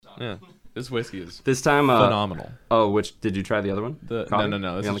Yeah. This whiskey is This time, phenomenal. Oh, which did you try the other one? No. This You on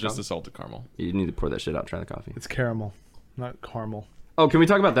is the just the salted caramel. You need to pour that shit out. Try the coffee. It's caramel, not caramel. Oh, can we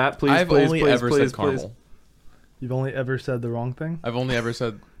talk about that, please? I've please, only please, ever please, said caramel. You've only ever said the wrong thing. I've only ever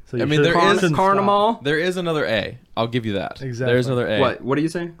said. So I mean, shouldn't caramel. stop. There is another A. I'll give you that. Exactly. There's another A. What do you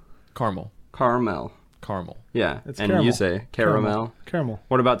say? Caramel. Caramel. Yeah. It's and caramel. you say caramel. Caramel.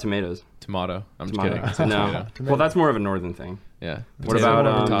 What about tomatoes? Tomato. I'm just Tomato. kidding. It's not No. tomato. Well, that's more of a northern thing. Yeah. What It's about,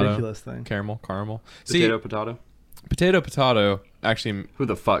 more of a potato? ridiculous thing? Caramel. Potato, See, potato. potato actually Who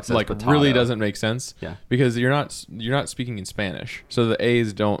the fuck says like potato? really doesn't make sense. Yeah. Because you're not speaking in Spanish, so the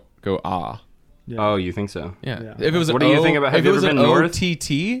A's don't go ah. Yeah. Oh, you think so? Yeah. Yeah. If it was What do you think about- if have it you was ever an been north?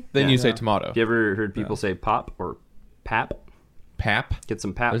 OTT, then Yeah. you say Yeah. tomato. Have you ever heard people say pop or pap? Pap. Get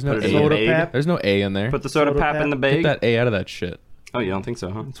some pap. There's no put A. it in a Soda bag. pap? There's no A in there. Put the soda Soda pap in pap? the Get bag. that A out of that shit. Oh, you don't think so,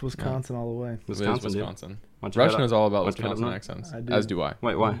 huh? It's Wisconsin all the way. It is Wisconsin, dude. Wisconsin. Watch it Rush up. knows all about Watch it up Wisconsin now. accents. I do. As do I.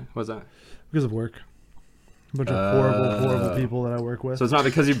 Wait, why? What's that? Because of work. A bunch of horrible people that I work with. So it's not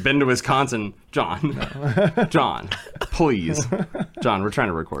because you've been to Wisconsin, John. John, please. John, we're trying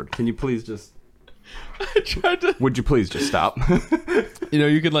to record. Can you please just... I tried to. Would you please just stop? You know,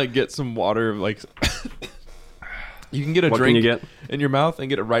 you could like get some water, like you can get a What can drink you get? in your mouth and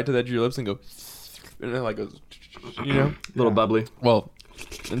get it right to the edge of your lips and go, and it like goes, you know. Little bubbly. Well,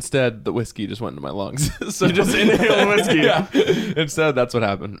 instead the whiskey just went into my lungs. So You just inhaled whiskey. Yeah. Instead, that's what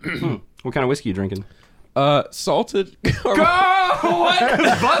happened. What kind of whiskey you drinking? Salted caramel. What?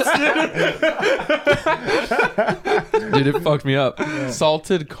 Busted! Dude, it fucked me up.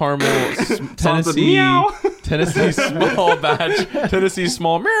 Salted caramel, Salted Tennessee, meow. Tennessee small batch, Tennessee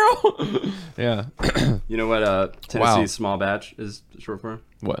small meow. Yeah. You know what Tennessee small batch is short for?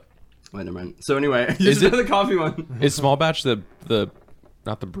 What? Wait, never mind. So anyway, Is you it- the coffee one? Is small batch the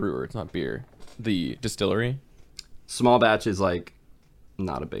not the brewer? It's not beer. The distillery. Small batch is like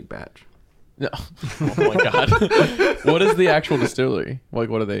not a big batch. No. Oh my god. What is the actual distillery? Like,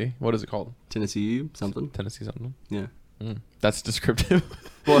 what are they? What is it called? Tennessee something? Tennessee something. Yeah. That's descriptive.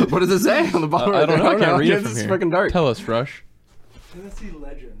 Well, what does it say on the bottle? I don't know. I can't read it It's from here. fucking dark. Tell us, Rush. Tennessee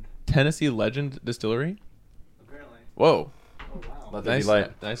Legend. Tennessee Legend Distillery. Apparently. Whoa. Oh wow. Let there be Nice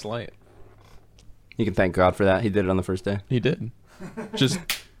light. Nice light. You can thank God for that. He did it on the first day. He did. Just.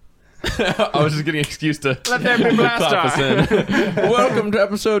 I was just getting an excuse to Let there be blast clap us in. Welcome to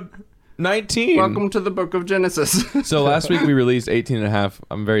episode 19. Welcome to the book of Genesis. So last week we released 18 and a half.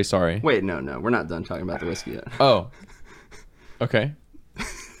 I'm very sorry. Wait, no, we're not done talking about the whiskey yet. Oh. Okay.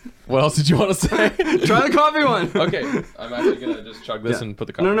 What else did you want to say? Try the coffee one. Okay. I'm actually going to just chug this Yeah. and put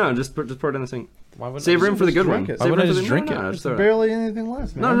the coffee. No, just pour it in the sink. Why wouldn't Save I room for the good drink one. it. Why Save wouldn't I room for just the- drink no, it? no, It's just throw it. barely anything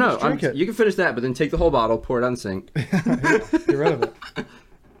less, man. No, Just drink it. you can finish that, but then take the whole bottle, pour it on the sink. Get rid of it.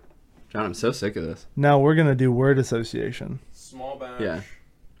 John, I'm so sick of this. Now we're gonna do word association. Small batch. Yeah.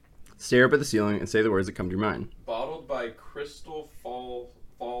 Stare up at the ceiling and say the words that come to your mind. Bottled by Crystal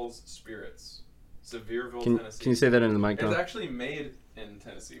Falls Spirits. Sevierville, Can you say that into the mic, It's John? actually made in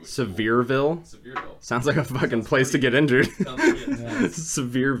Tennessee. which is cool. Sevierville? Sevierville. Sounds like a fucking Sounds place to pretty- get injured. Sounds pretty intense.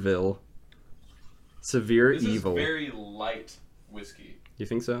 Sevierville. Severe This evil. is very light whiskey. You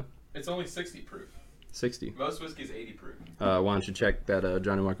think so? It's only 60 proof. 60. Most whiskey is 80 proof. Why don't you check that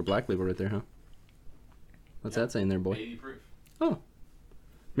Johnny Walker Black label right there, huh? What's that saying there, boy? 80 proof. Oh.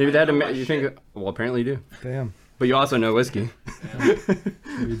 Maybe I that know my you think shit. well, apparently you do. Damn. But you also know whiskey.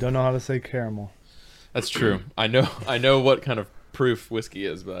 You don't know how to say caramel. That's true. I know what kind of proof whiskey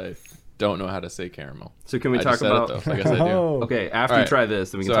is, but I don't know how to say caramel. So can we I talk just said about it, though. I guess I do. Oh. Okay, after All you right. try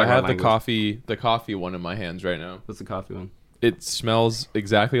this, then we can So talk I have about the language. coffee one in my hands right now. What's the coffee one? It smells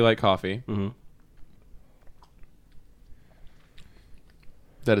exactly like coffee. Mm-hmm.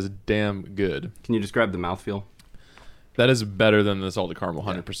 That is damn good. Can you describe the mouthfeel? That is better than the salted caramel,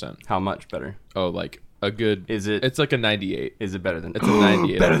 100%. How much better? Oh, like a good. Is it? It's like a 98. Is it better than? It's a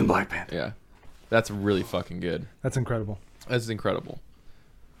 98. Better than Black Panther. Yeah, that's really fucking good. That's incredible. That's incredible.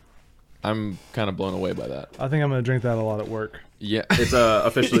 I'm kind of blown away by that. I think I'm gonna drink that a lot at work. Yeah, It's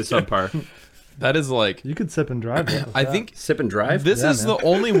officially subpar. that is like. You could sip and drive. That with I that. think Sip and drive. this Yeah, is man. the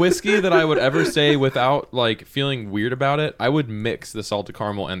only whiskey that I would ever say without like feeling weird about it. I would mix the salted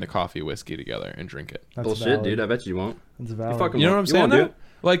caramel and the coffee whiskey together and drink it. that's Bullshit, valid. dude. I bet you won't. That's valid. fucking- You know what I'm You saying? won't do Though? it.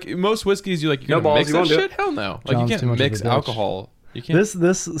 Like most whiskeys, you No can balls, mix you that won't do shit. Hell no! Like John's you too can't much of mix a bitch. alcohol. You can't.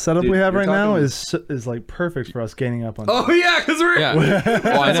 This setup Dude, we have you're right now talking- is like perfect for us gaining up on. Oh yeah, because we're. Yeah.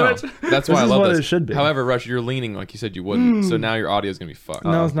 Well, I know. That's That's why I is love what this. it should be. However, Rush, you're leaning like you said you wouldn't. So now your audio is gonna be fucked.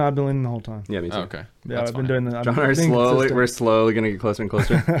 No, it's not. I've been leaning the whole time. Yeah, me too. Oh, okay. Yeah, That's I've been fine. doing that. John and I we're slowly gonna get closer and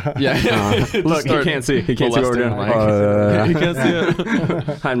closer. Yeah. Look, Just he start can't see. He can't see what we're doing. molesting Mike. You can't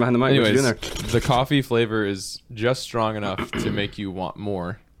see it. Hiding behind the mic. What you doing Anyways, there? the coffee flavor is just strong enough to make you want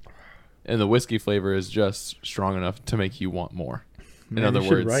more. and the whiskey flavor is just strong enough to make you want more. In Man, other you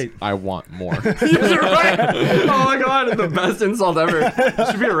should words, write. I want more. You're right. Oh my god, the best insult ever. You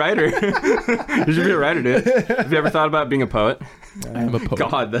should be a writer. You should be a writer, dude. Have you ever thought about being a poet? I'm a poet.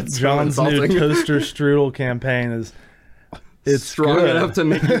 God, that's so John's new insulting. toaster strudel campaign is it's Strong good. enough to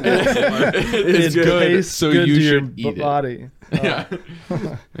make you want more. It's It good, tastes so good you to your should eat it. body. Yeah.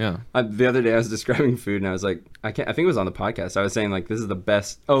 Yeah. The other day I was describing food and I was like, I think it was on the podcast. I was saying like, this is the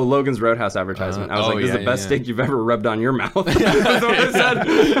best. Oh, Logan's Roadhouse advertisement. I was like, this is the best steak you've ever rubbed on your mouth. That's what I said.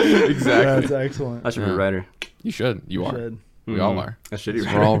 Exactly. That's excellent. I should be a writer. You should. You are. Should. We all are. A shitty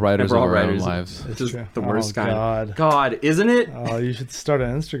writer. We're all writers We're of all our own writers. lives. It's just True. the worst Oh, kind. God. God, isn't it? Oh, you should start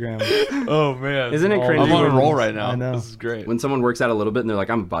an Instagram. Oh man. Isn't it Oh, crazy? I'm on a when- roll right now. I know. This is great. When someone works out a little bit and they're like,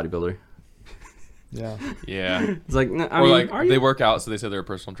 I'm a bodybuilder. Yeah. Yeah. It's like, no, I Or mean, like are you? they work out, so they say they're a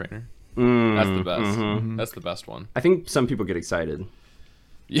personal trainer. That's the best. That's the best one. I think some people get excited.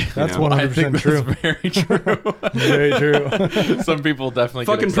 Yeah, That's know, 100% I think true. that's very true. Very true. Some people definitely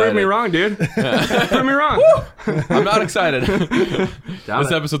Fucking get prove me excited. wrong, dude. Prove me wrong. I'm not excited. Damn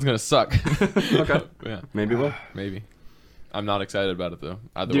This it. episode's gonna suck. Okay. Yeah, Maybe we'll. maybe. I'm not excited about it though.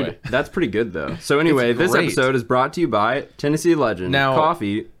 Either Dude, way. that's pretty good though. So anyway, It's this great. episode is brought to you by Tennessee Legend Now-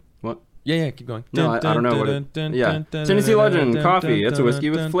 Coffee. What? Yeah, keep going. No, I don't know what it. Yeah, Tennessee Legend Coffee. It's a whiskey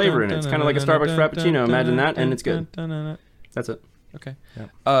with flavor in it. It's kind of like a Starbucks Frappuccino. Imagine that, and it's good. That's it. Okay.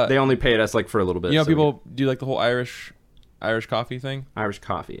 Yeah. They only paid us like for a little bit. You know, so people do like the whole Irish coffee thing. Irish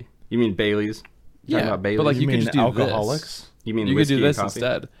coffee. You mean Bailey's? Talking about Bailey's? but like You you mean could just do alcoholics? this. You mean You could whiskey do this and coffee?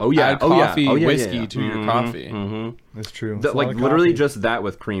 instead. Oh yeah, Add oh yeah, coffee, oh, yeah, whiskey yeah. to your coffee. That's true. It's a lot Like of literally coffee. just that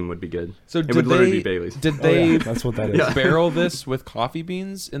with cream would be good. So it did would literally they, be Bailey's. Did Oh, they yeah, that's what that is. Yeah. barrel this with coffee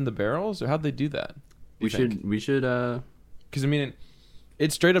beans in the barrels, or how'd they do that? We should. Because I mean,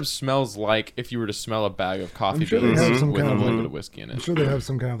 it straight up smells like if you were to smell a bag of coffee I'm sure they beans have some with a kind of liquid like- whiskey in I'm it. sure they have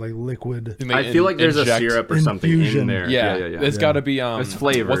some kind of like liquid. And they I feel like there's a inject- syrup or something in infusion. there. Yeah, yeah. it's got to be It's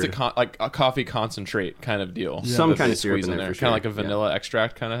flavored. What's it like a coffee concentrate kind of deal? Some that kind they of syrup squeeze in there for kind of like a sure, yeah. vanilla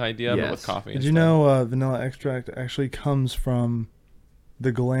extract kind of idea, but with Yes. coffee. Did you know vanilla extract actually comes from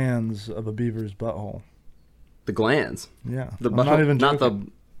the glands of a beaver's butthole? The glands. Yeah. The I'm butthole, not even not joking.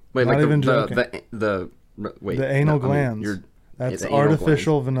 the. Wait, Not like even the joking. wait. The anal no, I mean, glands. you're- That's the anal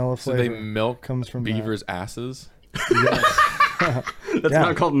artificial vanilla So flavor. they milk comes from that. beavers' asses. Yes. That's Yeah.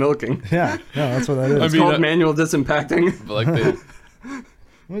 not called milking. Yeah. No, that's what that is. I It's mean, called manual disimpacting. But like they, Let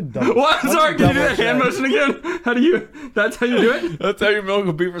me double- What? let's Sorry, can you do double that hand check. motion again? How do you? That's how you do it? that's how you milk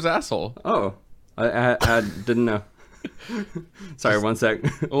a beaver's asshole. Oh, I didn't know. Sorry, one sec.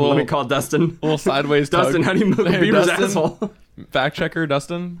 Let little- me call Dustin. A little sideways Dustin, tug. how do you milk a Hey, beaver's Dustin? asshole? Fact checker,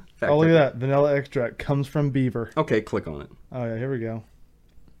 Dustin. Oh, look at that. Vanilla extract comes from beaver. Okay, click on it. Oh, yeah. Here we go.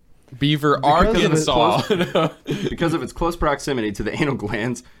 Beaver, Because of its Arkansas. Because of its close proximity to the anal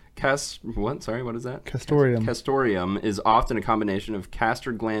glands, what is that? Castorium. Castorium is often a combination of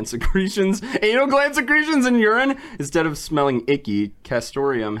castor gland secretions, anal gland secretions, and urine. Instead of smelling icky,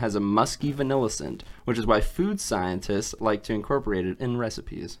 castorium has a musky vanilla scent, which is why food scientists like to incorporate it in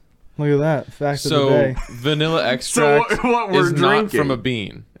recipes. Look at that. Fact of the So day. vanilla extract what we're is not drinking- from a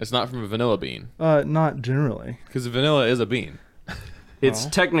bean. It's not from a vanilla bean Not generally. because vanilla is a bean. It's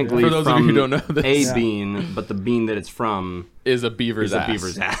Well, technically For those of you from who don't know this. a Yeah. bean, but the bean that it's from Is a beaver's is a ass.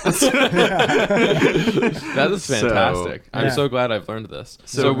 beaver's ass. That is fantastic. I'm Yeah. so glad I've learned this.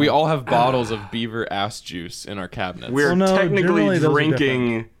 So- So we all have bottles of beaver ass juice in our cabinets. We're Well, no, technically generally those are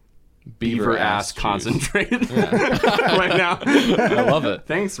drinking beaver ass juice. concentrate right now. I love it.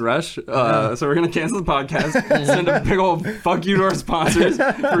 Thanks, Rush. So we're gonna cancel the podcast. Send a big old fuck you to our sponsors.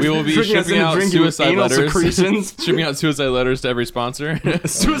 For We will be tricking us shipping into out drinking suicide anal letters. secretions. Shipping out suicide letters to every sponsor.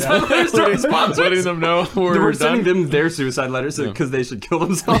 Suicide letters to our Letting sponsors. them know we're, We're sending done. them their suicide letters because they should kill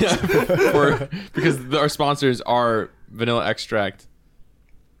themselves. Because our sponsors are Vanilla Extract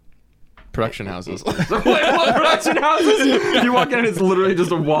production houses. Wait, what production houses? You walk in and it's literally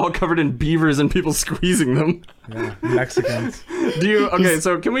just a wall covered in beavers and people squeezing them. Yeah. Mexicans. Do you? Okay,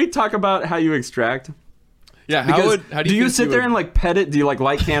 so can we talk about how you extract? Yeah, Because how do you think sit there would and like pet it? Do you like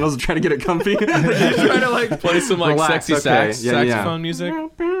light candles and try to get it comfy? Like, you try to like play some like relax, sexy okay. saxophone music?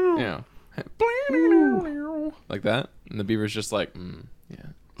 Yeah. Like that? And the beaver's just like,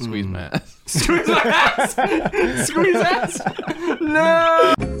 squeeze my ass. Squeeze my ass! Squeeze ass!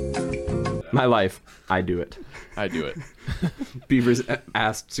 No! My life, I do it. I do it. Beaver's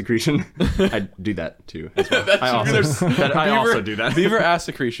ass secretion. I do that too. As well. I also do that. Beaver ass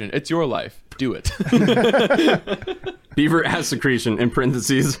secretion. It's your life. Do it. Beaver ass secretion in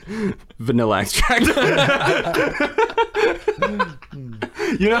parentheses vanilla extract.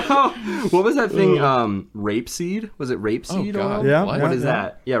 You know, what was that thing? Rapeseed? Was it rapeseed God. oil? Yeah, What? What is yeah.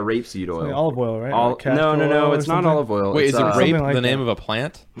 that? Yeah, rapeseed Like oil. olive oil, right? Or castor No, oil or it's not something? olive oil. Wait, It's, is it rape something like the name that. of a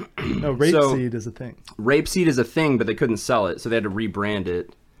plant? No, rapeseed is a thing. Rapeseed is a thing, but they couldn't sell it, so they had to rebrand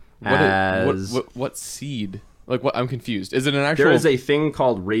it as. What seed? Like what? I'm confused. Is it an actual? There is a thing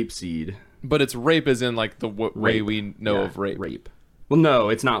called rapeseed. But it's rape, as in like the way Rape. we know Yeah, of rape. Well, no,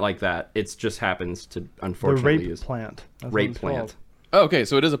 it's not like that. It just happens to The unfortunately rape use plant. That's what rape it's plant. called. Oh, okay,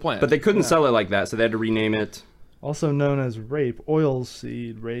 so it is a plant. But they couldn't sell it like that, so they had to rename it. Also known as rape. Oil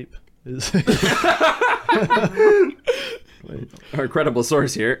seed rape is. Wait. Our credible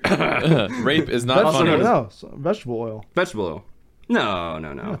source here. Rape is not Vegetable, funny. no, vegetable oil. Vegetable oil. No.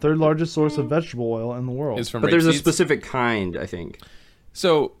 The third largest source of vegetable oil in the world. Is from But rape there's a seeds. specific kind, I think.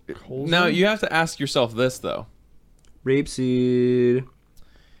 So Colza? now you have to ask yourself this though: Rapeseed.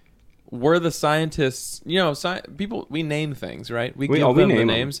 were the scientists, people, we name things, right? We We give them the name 'em.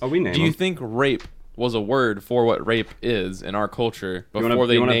 names. Oh, we name Do you 'em. think rape was a word for what rape is in our culture You before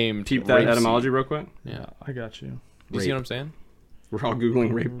they wanna named peep that rapeseed? etymology real quick? Yeah. I got you. You see Rape. what I'm saying? We're all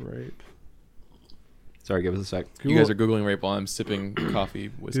googling rape. Rape. Sorry, give us a sec. You guys are googling rape while I'm sipping coffee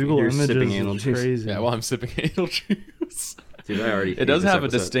whiskey. Google You're images sipping is anal juice. crazy. Yeah, while I'm sipping anal juice. Dude, I already. It does hate this have a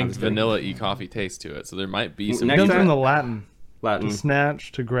episode. I'm distinct just kidding. vanilla-y coffee taste to it, so there might be some. It Next comes time- from the Latin. Latin. To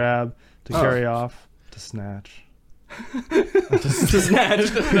snatch, to grab, to Oh. carry off, to snatch. To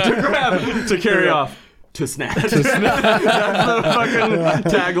snatch, to grab, to carry off, to snatch. That's the fucking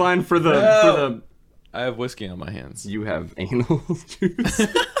tagline for the. I have whiskey on my hands. You have anal juice.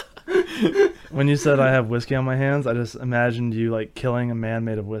 When you said I have whiskey on my hands, I just imagined you like killing a man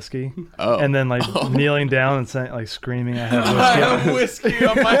made of whiskey, Oh. and then like kneeling down and saying, like screaming, "I have I whiskey!" have whiskey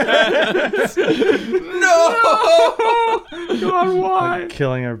on my hands. No. God, why? Like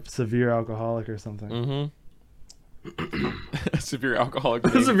killing a severe alcoholic or something. Mm-hmm. Severe alcoholic.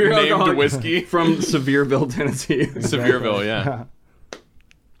 Severe named alcoholic. whiskey. From Sevierville, Tennessee. Sevierville, yeah.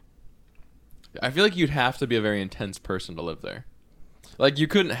 I feel like you'd have to be a very intense person to live there. Like you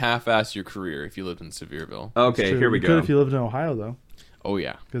couldn't half-ass your career if you lived in Sevierville. Okay, True. here we You go. could if you lived in Ohio though, Oh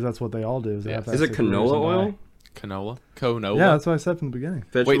yeah, because that's what they all do. Is, they Yeah. have to Is have it 6 years canola and oil? canola. Canola. die. Yeah, that's what I said from the beginning.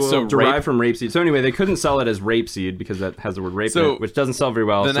 Vegetable so derived rape- from rapeseed. So anyway, they couldn't sell it as rapeseed because that has the word rape in So, it, which doesn't sell very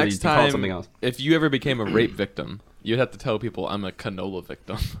well. The so next you call it time, something else. if you ever became a rape victim, you'd have to tell people I'm a canola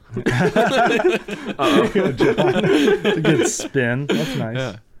victim. Good job. It's a good spin. That's nice.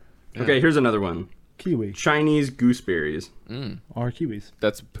 Yeah. Okay, here's another one. Kiwi Chinese gooseberries. or kiwis.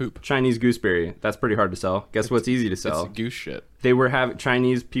 That's poop. Chinese gooseberry. That's pretty hard to sell. Guess what's easy to sell? It's goose shit. They were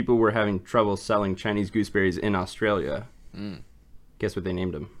Chinese people were having trouble selling Chinese gooseberries in Australia. Guess what they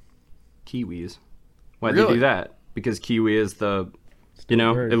named them? Kiwis. Why'd they Really? do that? Because kiwi is the,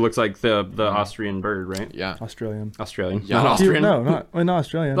 bird. it looks like the Austrian bird, right? Yeah. Australian. Australian. Yeah. Not Kiwi- Austrian. No, not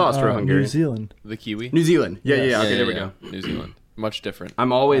Australian. The Austro-Hungarian. New Zealand. The kiwi. New Zealand. Yeah, Yes. yeah. Okay, there we go. New Zealand. Much different.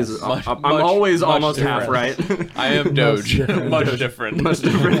 I'm always, Much- I'm much- always much almost half different. right. I am Doge. different. Much different. Much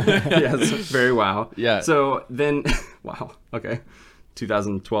different. Yes, very wow. Yeah. So then, wow. Okay.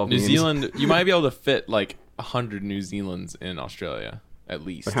 2012. New memes. Zealand, you might be able to fit like 100 New Zealands in Australia, at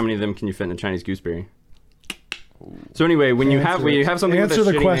least. But how many of them can you fit in a Chinese gooseberry? So anyway, when you have something Answer with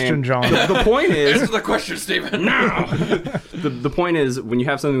a the shitty question, name, John. the point is Answer the question, Steven. the point is when you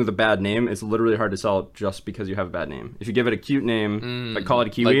have something with a bad name, it's literally hard to sell just because you have a bad name. If you give it a cute name, like call it a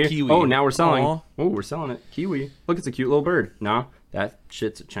kiwi. like kiwi. Oh, now we're selling. Aw. Oh, we're selling it. Kiwi. Look, it's a cute little bird. Nah, that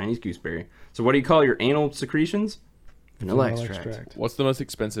shit's a Chinese gooseberry. So what do you call your anal secretions? Vanilla extract. What's the most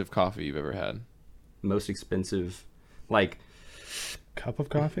expensive coffee you've ever had? Most expensive, like Cup of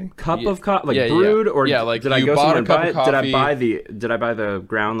coffee. cup Yeah. of coffee, like Yeah, yeah. brewed, or Yeah, like did I you go bought somewhere a cup and of buy it? coffee. Did I buy the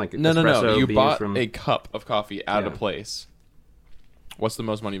ground like No. espresso You beans bought from? a cup of coffee at a Yeah. place. What's the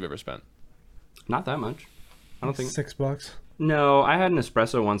most money you've ever spent? Not that much. I don't think. $6. No, I had an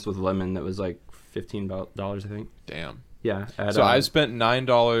espresso once with lemon that was like $15, I think. Damn. Yeah. So I've spent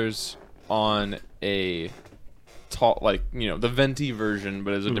 $9 on a tall, like the venti version,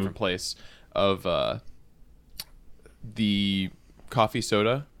 but it's a different place of the coffee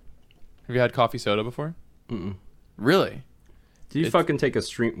soda. Have you had coffee soda before? Mm-mm. Really? Do you it's- fucking take a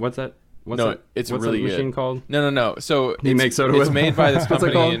stream? What's that? What's No, that? it's what's really that machine good. called? No. So You make soda it's with? made by this What's it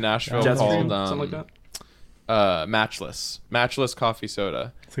company called? in Nashville Jetstream? called Something like that. Matchless coffee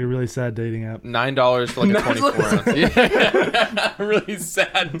soda. It's like a really sad dating app. $9 for like a 24 ounce. Yeah. Really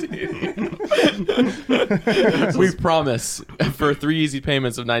sad, dude. We promise for 3 easy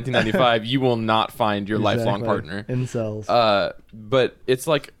payments of $19.95, you will not find your lifelong partner. Incels. But it's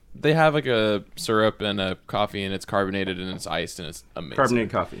like they have like a syrup and a coffee, and it's carbonated and it's iced and it's amazing. Carbonated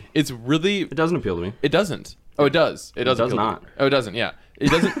coffee. It's really. It doesn't appeal to me. It doesn't. Oh, it does. It does does appeal to not. me. Oh, it doesn't. Yeah. It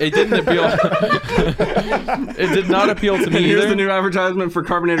doesn't. It didn't appeal. It did not appeal to me And here's either. the new advertisement for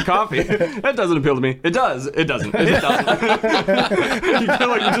carbonated coffee. That doesn't appeal to me. It does. It doesn't. It doesn't. You feel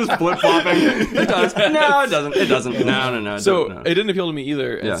like you're just flip flopping. It does. No, it doesn't. It doesn't. No. So no. it didn't appeal to me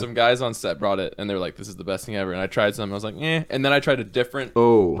either. And Yeah. some guys on set brought it, and they were like, "This is the best thing ever." And I tried some. I was like, "Eh." And then I tried a different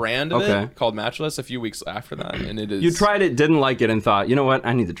brand of okay. it called Matchless a few weeks after that, and it is. You tried it, didn't like it, and thought, you know what?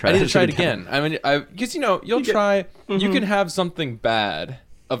 I need to try. I need that to try it shit again. I mean, because you'll try. You can have something bad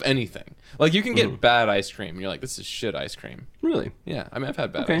of anything. Like you can get bad ice cream, and you're like, "This is shit ice cream." Really? Yeah, I mean, I've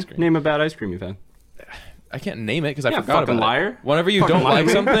had bad Okay. ice cream. Name a bad ice cream you've had. I can't name it because I Yeah, forgot fucking about liar. it. Whenever you Fucking don't like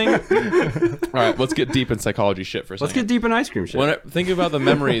liar. something. All right, let's get deep in psychology shit for a Let's second. get deep in ice cream shit. Think about the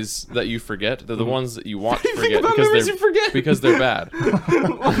memories that you forget. They're the ones that you want to Think forget about because memories they're you forget. because they're bad.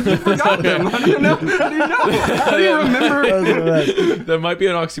 You forgot them. How do you know? How do you know? How do you remember? That might be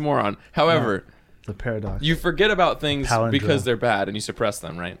an oxymoron. However, The paradox. you forget about things Palindrome. because they're bad and you suppress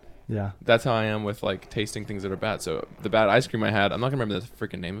them, right? Yeah. That's how I am with like tasting things that are bad. So the bad ice cream I had, I'm not gonna remember the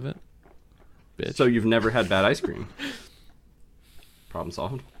freaking name of it. Bitch. So you've never had bad ice cream? Problem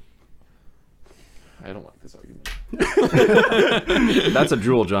solved. I don't like this argument. That's a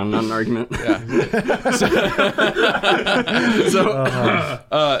drool, John, not an argument. Yeah.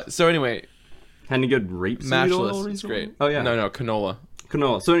 So anyway, Had any good rapeseed oil Matchless. recently? It's great. Oh yeah. No, canola.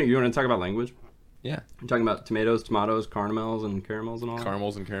 Canola. So you want to talk about language? Yeah. You're talking about tomatoes, caramels, and caramels and all that?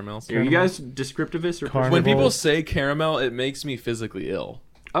 Caramels and caramels. Are you guys descriptivists or Carnival. When people say caramel, it makes me physically ill.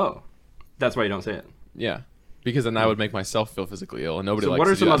 Oh, that's why you don't say it. Yeah. Because then I would make myself feel physically ill, and nobody So likes what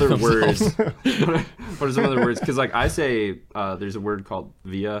are to do some that other to themselves. words? What are some other words? Because like I say, there's a word called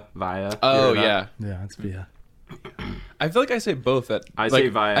via. Oh, You hear yeah. Yeah, it's via. I feel like I say both. I say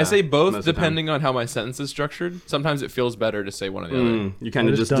via I say both most of the time. depending on how my sentence is structured. Sometimes it feels better to say one or the other. You kind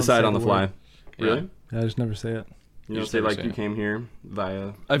I of just just don't decide say on the the fly. word. Really? Yeah, I just never say it. You You don't just say never like say you it. came here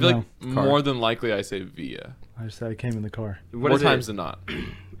via. I feel like car. more than likely I say via. I just say I came in the car. What More is times it? than not.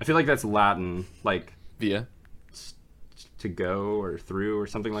 I feel like that's Latin, like Via. to go or through or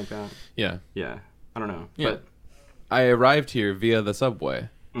something like that. Yeah. Yeah, I don't know. Yeah. I arrived here via the subway,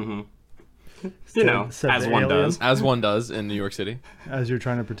 But you know, Said as the one alien. does. as one does in New York City. As you're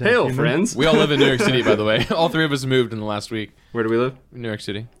trying to pretend. Hail, human. friends. We all live in New York City, by the way. All three of us moved in the last week. Where do we live? New York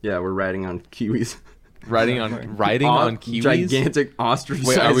City. Yeah, we're riding on kiwis. Riding on kiwis. Gigantic ostrich.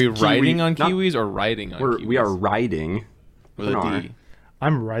 Wait, are we kiwi. riding on Not- kiwis or riding on kiwis? We are riding with an a R. D.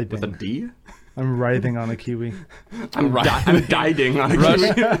 I'm writhing. with a D. I'm writhing on a kiwi. I'm diding on a Rush,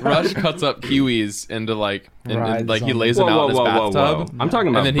 kiwi. Rush cuts up kiwis into like Rides he on lays Whoa, them out whoa, in his whoa, whoa, bathtub. whoa! I'm talking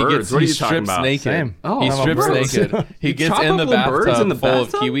about And then birds. What are he you talking strips about? naked. Same. Oh, He I'm strips birds. naked. He You gets chop in up the little birds bathtub in the full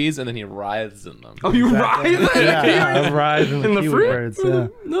bathtub? of kiwis and then he writhes in them. Oh, you ride the Yeah, I'm writhing in the the kiwi fruit? birds. Yeah.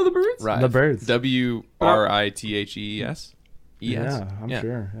 No, the birds. Writhe. The birds. WRITHES. Yeah, I'm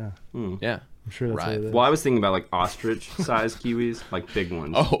sure. Yeah, Yeah. I'm sure that's what Right. it is. Well, I was thinking about like ostrich-sized kiwis, like big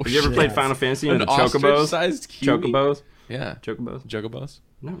ones. Oh, Have you ever shit. played Final Fantasy and An the chocobos? ostrich-sized kiwi? Chocobos? Yeah. Chocobos? Jogobos?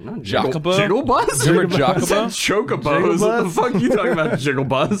 No, not Jacobo? Jigglebuzz? Remember I said Jacobo? chocobos. What the fuck are you talking about,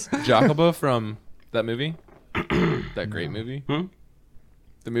 Jigglebuzz? Jacobo from that movie? That great movie?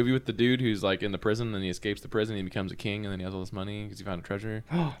 The movie with the dude who's like in the prison and he escapes the prison and he becomes a king and then he has all this money because he found a treasure.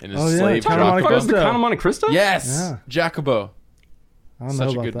 And his Oh, yeah, slave Count of Monte Jacobo. Was the Cristo. Count of Monte Cristo? Yes! Yeah. Jacobo. I don't Such know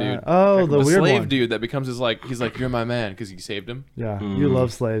a about good that. dude. Oh, the The weird slave one. dude that becomes his like, he's like, you're my man because he saved him. Yeah, you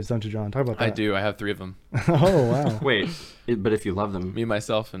love slaves, don't you, John? Talk about that. I do. I have 3 of them. Oh wow. Wait, but if you love them, Me,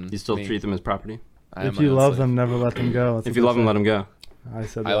 myself, and you still me. treat them as property? I am If my you own love slave. them, never let them go. That's If what you they love them, say. let them go. I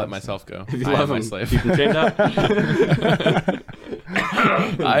said. I the let opposite. myself go. If you I love am my them, slave. keep them chained up.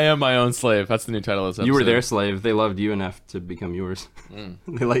 I am my own slave. That's the new title of this episode. You were their slave. They loved you enough to become yours.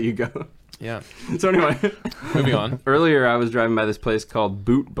 They let you go. Yeah. So anyway, Moving on. earlier I was driving by this place called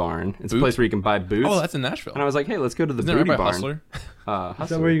Boot Barn. It's a Boot? place where you can buy boots. Oh, that's in Nashville. and I was like, hey, let's go to the Isn't it right Booty by Barn. Hustler? Is Hustler.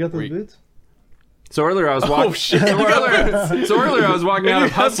 that where you got Were those you- boots? So earlier I was walking. Oh, shit. So earlier I was walking out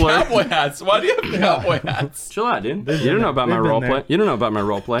of Hustler. Cowboy hats. Why do you have cowboy hats? Chill out, dude. They've You don't been know about my there. They've role been play. there. You don't know about my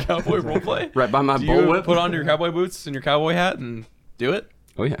role play. Cowboy roleplay? Right by my Do bullwhip. you put on your cowboy boots and your cowboy hat and do it?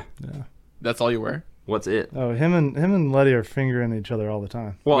 Oh yeah. Yeah. That's all you wear? What's it? Oh, him and Letty are fingering each other all the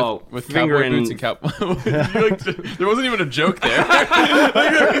time. Well, With fingering cowboy boots and there wasn't even a joke there.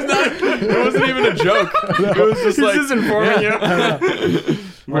 There wasn't even a joke. It was just He's like just informing you.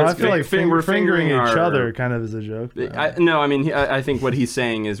 Well, I feel like we're fingering each our- other kind of is a joke. but- No, I mean, I think what he's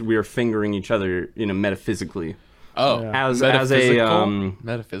saying is we're fingering each other, metaphysically. Oh, Yeah. As metaphysical? a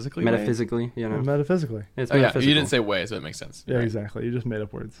metaphysically? metaphysically, you know. Metaphysically. It's Oh yeah, metaphysical. you didn't say way, so it makes sense. Yeah, exactly. You just made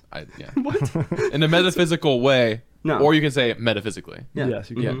up words. What? In a metaphysical way. No. Or you can say metaphysically. Yeah. Yes,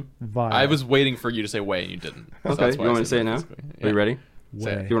 you can. Yeah. Via. I was waiting for you to say way and you didn't. So Okay, that's why you I want me to said say it now? metaphysically. Are you ready?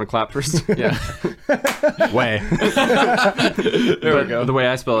 Say it. You want to clap first? Yeah. Way. There we go. The way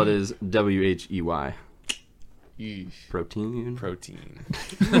I spell it is W-H-E-Y. Yeesh. Protein. Protein.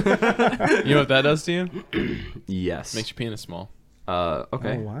 You know what that does to you? Yes. Makes your penis small.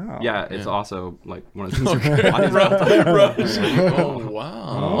 Okay. Oh, wow. Yeah, it's Yeah. also like one of the things your body's Oh,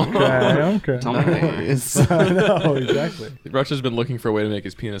 wow. Okay. Tell me more. Nice. I know, exactly. Russia's been looking for a way to make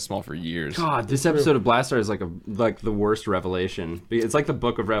his penis small for years. God, this episode of Blastar is like the worst revelation. It's like the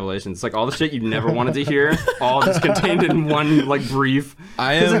book of Revelations. It's like all the shit you never wanted to hear, all just contained in one like brief.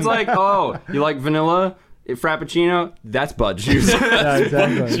 Because it's like, oh, you like vanilla? Frappuccino? That's butt juice. Yeah,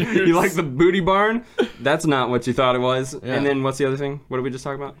 exactly. You like the booty barn? That's not what you thought it was. Yeah. And then what's the other thing? What did we just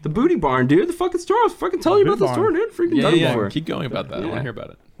talk about? The booty barn, dude. The fucking store. I was fucking telling you about the Booty store, barn. dude. Freaking Yeah, done yeah. before. Keep going about that. I want Yeah. to hear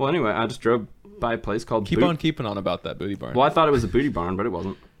about it. Well, anyway, I just drove by a place called Keep Boot. on keeping on about that booty barn. Well, I thought it was a booty barn, but it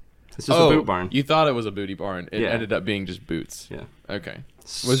wasn't. It's just a boot barn. You thought it was a booty barn. It Yeah. ended up being just boots. Yeah. Okay.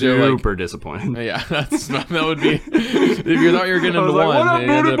 Was there, like- super disappointed. Yeah, that's not, that would be. If you thought you were getting I into was like, one, what up, and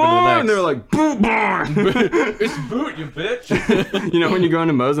you ended booty up barn? in They the were next. like, boot barn. It's boot, you bitch. You know when you go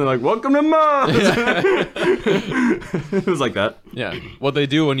into Moe's and they're like, welcome to Moe's. It was like that. Yeah. What they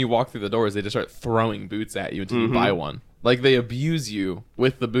do when you walk through the door is they just start throwing boots at you until Mm-hmm. you buy one. Like they abuse you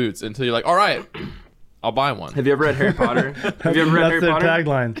with the boots until you're like, all right, I'll buy one. Have you ever read Harry Potter? Have you ever read That's Harry their Potter?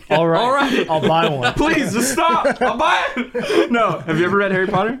 tagline. All right. All right. I'll buy one. Please, just stop. I'll buy it. No. Have you ever read Harry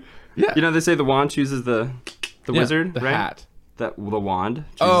Potter? Yeah. You know, they say the wand chooses the Yeah, wizard, the right? hat. The wand chooses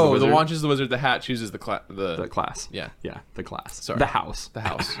Oh, the the wizard. wand chooses the wizard. The hat chooses the The class. Yeah. Yeah, the class. Sorry. The house. the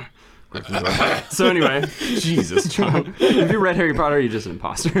house. So anyway, Jesus, John. If you read Harry Potter, you're just an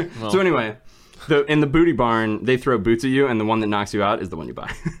imposter. Well. So anyway, in the booty barn, they throw boots at you, and the one that knocks you out is the one you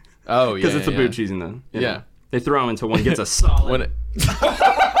buy. Oh yeah. Because it's a yeah. boot choosing the. you know. Yeah. They throw them until one gets a solid. When it.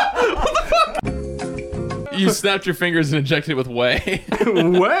 You snapped your fingers and injected it with whey.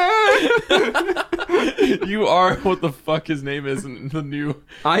 What? You are what the fuck his name is in the new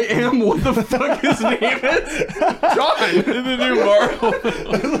I am what the fuck his name is? John! in the new Marvel.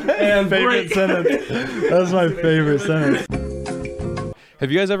 And Favorite break. sentence. That's my favorite sentence.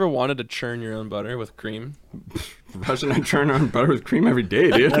 Have you guys ever wanted to churn your own butter with cream? Russian, I churn on butter with cream every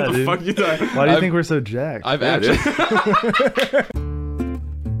day, dude. Yeah, What the dude. fuck you thought? Why do you I've- think we're so jacked? I've Yeah, actually. dude.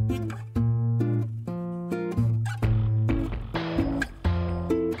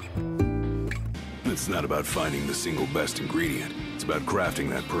 It's not about finding the single best ingredient. It's about crafting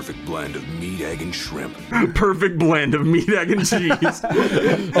that perfect blend of meat, egg, and shrimp. Perfect blend of meat, egg, and cheese.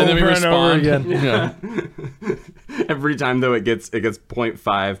 And then we Over and over respond. again. Yeah. Every time though, it gets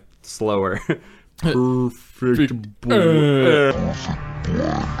 0.5 slower. Perfect blend.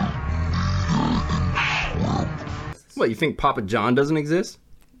 What, you think Papa John doesn't exist?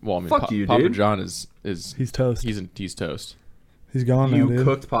 Well, I mean, Fuck you, Papa dude. John is He's toast. he's toast. He's gone now, You dude.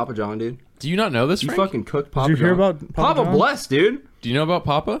 cooked Papa John, dude. Do you not know this? You Frank? fucking cooked Papa Did you hear John. about Papa John? Bless, dude. Do you know about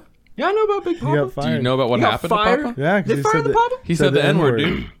Papa? Yeah, I know about Big He Papa. got fired. Do you know about what He got happened fired? to Papa? Yeah, because They he fired said the Papa? He said the N-word,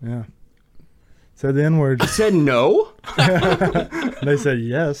 dude. Yeah. Said the N-word. Said no. They said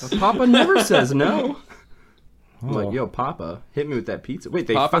yes. Papa never says no. I'm Oh. like, yo, Papa, hit me with that pizza. Wait,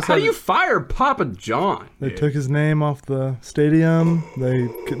 Papa how do said- you fire Papa John? They took his name off the stadium.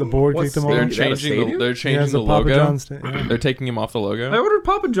 The board What's kicked him They're off. Is that a changing. stadium? They're He changing has the a Papa logo. John's. Yeah. They're taking him off the I logo. ordered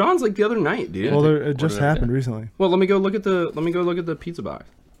Papa John's like the other night, dude. Well, it just did it happened do? recently. Well, let me go look at the pizza box.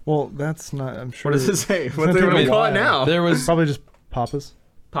 Well, that's not. I'm sure. What does it say? What It's they been a gonna call it while. now? There was Probably just Papa's.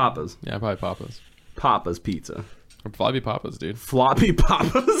 Papa's. yeah, probably Papa's. Papa's pizza. Or probably Papa's, dude. Floppy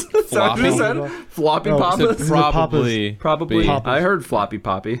Papa's. Is that what you Floppy? said? Floppy No, I said Papa's. probably. Probably. be. Papa's. I heard Floppy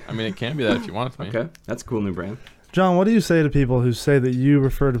Poppy. I mean, it can be that if you want it to be. Okay, that's a cool new brand. John, what do you say to people who say that you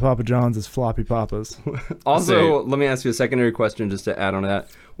refer to Papa John's as floppy papas? Also, let me ask you a secondary question just to add on to that.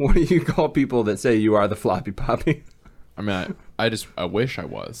 What do you call people that say you are the Floppy Poppy? I mean, I wish I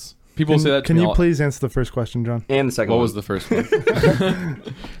was. People say that to Can me you all- please answer the first question, John? And the second What one. was the first one?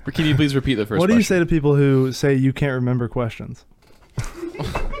 Or can you please repeat the first What do you question? say to people who say you can't remember questions?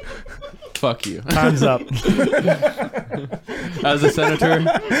 Fuck you. Time's up. As a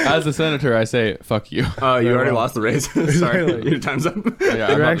senator, I say fuck you. Oh, you Very already well. lost the race. Sorry, Exactly. your time's up. Yeah,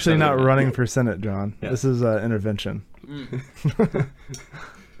 I'm You're actually the not senator. running for Senate, John. Yeah. This is intervention.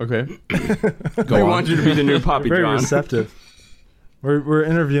 Okay. We Go on. want you to be the new Poppy Very John. receptive. We're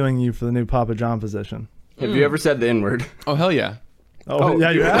interviewing you for the new Papa John position. Have you ever said the N-word? Oh hell yeah. Oh, yeah,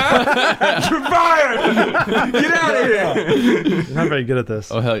 you have. You're fired! Get out of here! You're not very good at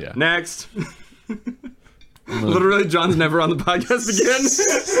this. Oh hell yeah. Next. Literally, John's never on the podcast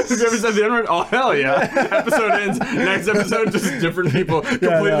again. Have you ever said the N-word? Oh, hell yeah. Episode ends. Next episode, just different people.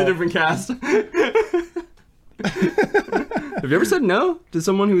 Completely no. different cast. Have you ever said no to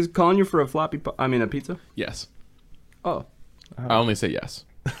someone who's calling you for a a pizza? Yes. Oh. I only say yes.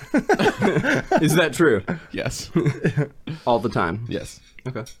 Is that true? Yes. All the time? Yes.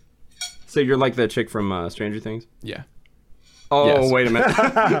 Okay. So you're like that chick from Stranger Things? Yeah. Oh, Yes. wait a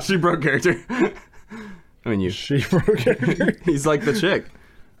minute. She broke character. I mean, you. She broke it. He's like the chick.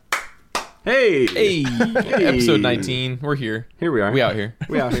 Hey. Hey. Episode 19. We're here. Here we are. We out here.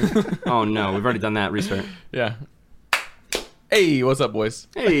 We out here. Oh, no. We've already done that. Restart. Yeah. Hey, what's up, boys?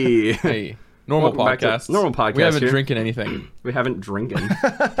 Hey. Hey. Normal Welcome back to podcast. normal podcast We haven't here. drinking anything. We haven't drinking.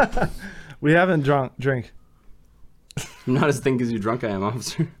 We haven't drink. I'm not as thin as you drunk I am,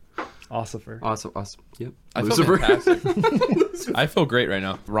 officer. Ossifer. Awesome. Yep. I feel Lucifer. fantastic. I feel great right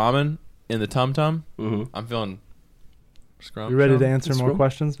now. Ramen in the tum tum. Mhm. I'm feeling scrum. You ready to answer more cool.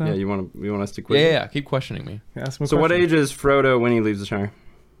 questions now? Yeah, you want us to quit? Yeah. Keep questioning me. Ask me So what questions. age is Frodo when he leaves the Shire?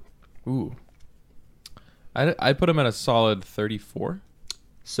 Ooh. I put him at a solid 34.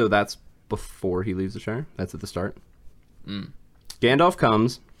 So that's before he leaves the Shire? That's at the start? Gandalf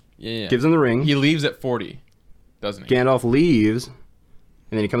comes, Yeah. gives him the ring. He leaves at 40, doesn't he? Gandalf leaves, and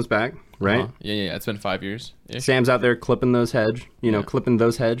then he comes back, right? Uh-huh. Yeah. It's been 5 years. Sam's out there clipping those hedge, clipping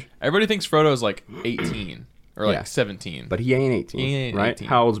those hedge. Everybody thinks Frodo's like 18 or like Yeah. 17. But he ain't 18, He ain't right? 18.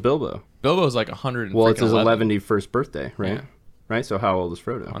 How old's Bilbo? Bilbo's like 100. Well, it's his 11. 111st birthday, right? Yeah. Right? So how old is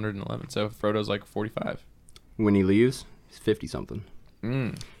Frodo? 111. So Frodo's like 45. When he leaves, he's 50-something.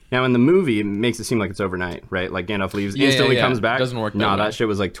 Mm. Now, in the movie, it makes it seem like it's overnight, right? Like Gandalf leaves, Yeah, instantly yeah. comes back. Doesn't work that Nah, way. that shit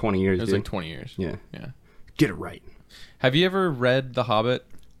was like 20 years, It was dude. like 20 years. Yeah. Yeah. Get it right. Have you ever read The Hobbit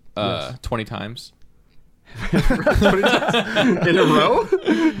 20 times? In a row?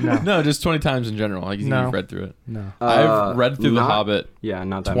 No, just 20 times in general. Like No. you've read through it. No. I've read through The not- Hobbit Yeah,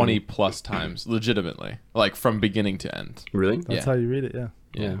 not that 20 many. plus times, legitimately. Like from beginning to end. Really? That's yeah. how you read it, yeah.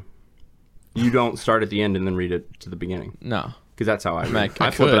 Yeah. You don't start at the end and then read it to the beginning. No. Because that's how I read. Like, I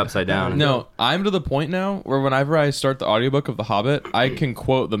I flip it could. upside down. No, I'm to the point now where whenever I start the audiobook of The Hobbit, I can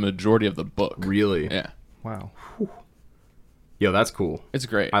quote the majority of the book. Really? Yeah. Wow. Yo, that's cool. It's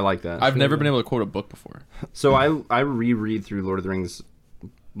great. I like that. I've never been able to quote a book before. So I reread through Lord of the Rings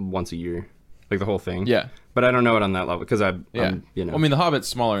once a year. Like the whole thing. Yeah. But I don't know it on that level because Yeah. I'm, I mean, The Hobbit's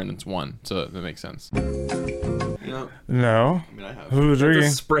smaller and it's one, so that makes sense. No. No. I mean, I have. Who's just drinking?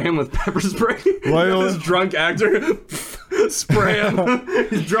 spray him with pepper spray. Why This drunk actor. Spray him.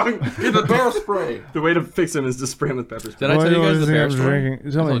 He's drunk. Get the bear spray. The way to fix him is to spray him with pepper spray. Did I tell you Why guys do the think bear I'm story?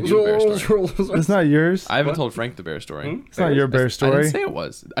 drinking? Tell I me. told you the bear story. It's not yours. I haven't What? told Frank the bear story. It's not your bear I story. didn't say it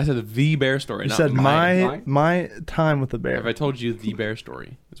was. I said the bear story. You not said mine. my time with the Have I bear. told you the bear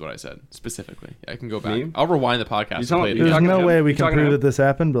story? Is what I said specifically. I can go back. Me? I'll rewind the podcast. You telling- and you play it There's talking again. to no him? way we You can talking to prove him? that this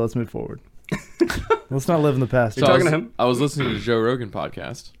happened, but let's move forward. Let's not live in the past. You So I talking was, to him? I was listening to Joe Rogan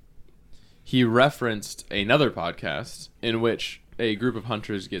podcast. He referenced another podcast in which a group of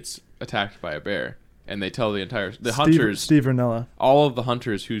hunters gets attacked by a bear, and they tell hunters, Steve Ranella. all of the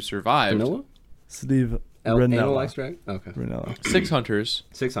hunters who survived, Vanilla? Steve Anal Ranella. extract? Okay. Ranella. 6 hunters,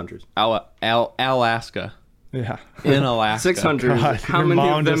 6 hunters. Alaska, Yeah. in Alaska. 6 hunters. God, How your many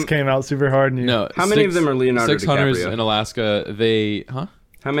mom of them? just came out super hard. And you. No, How many of them are Leonardo 6 hunters DiCaprio? in Alaska. They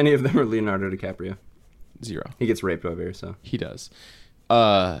How many of them are Leonardo DiCaprio? 0. He gets raped by bears, so He does.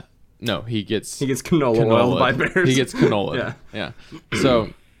 No, he gets canola oiled by bears. He gets canola. Yeah. So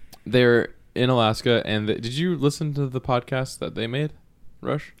they're in Alaska, and did you listen to the podcast that they made,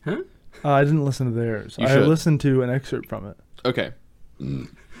 Rush? I didn't listen to theirs. You I should. listened to an excerpt from it. Okay.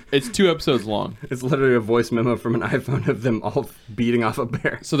 It's 2 episodes long. It's literally a voice memo from an iPhone of them all beating off a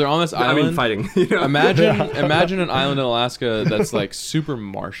bear. So they're on this I island. mean, fighting. You know? Imagine an island in Alaska that's like super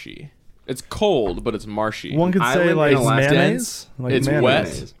marshy. It's cold, but it's marshy. One could say Island like in Alaska. mayonnaise. Dense. Like It's mayonnaise.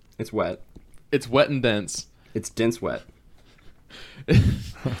 wet. It's wet. It's wet and dense. It's dense wet.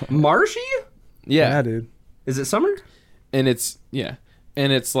 Marshy? Yeah, Yeah. dude. Is it summer? And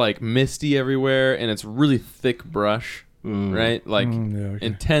it's like misty everywhere, and it's really thick brush, right? Like Yeah, okay.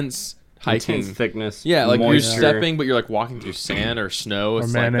 intense hiking. Intense thickness. Yeah, like moisture. you're stepping, but you're like walking through sand or snow.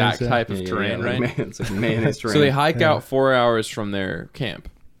 It's like mayonnaise, that yeah. type of Yeah, terrain, like right? It's like mayonnaise terrain. So they hike Yeah. out 4 hours from their camp.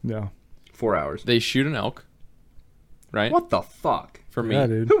 Yeah. 4 hours. They shoot an elk, right? What the fuck? For me, Yeah,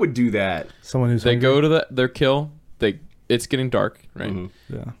 dude. Who would do that? Someone who's they hungry. go to their kill. It's getting dark, right? Mhm.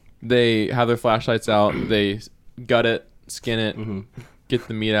 Yeah. They have their flashlights out. They gut it, skin it, Mm-hmm. get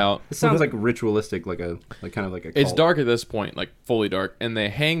the meat out. It sounds like ritualistic, like kind of like a. It's cult. dark at this point, like fully dark, and they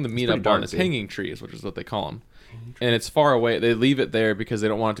hang the meat pretty up dark, on its dude. hanging trees, which is what they call them. and it's far away. They leave it there because they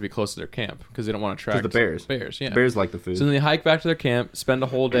don't want it to be close to their camp because they don't want to attract the bears. Bears, yeah. Bears like the food. So then they hike back to their camp, spend a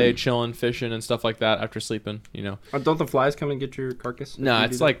whole day chilling, fishing, and stuff like that after sleeping. Don't the flies come and get your carcass? No,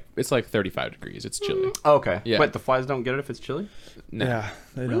 it's like 35 degrees. It's chilly. Oh, okay. Yeah. But the flies don't get it if it's chilly? No. Yeah,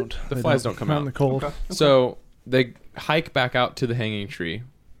 they Really? don't. The They flies don't come Not out. in the cold. Okay. So they hike back out to the hanging tree.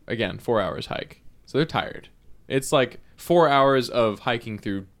 Again, 4 hours hike. So they're tired. It's like 4 hours of hiking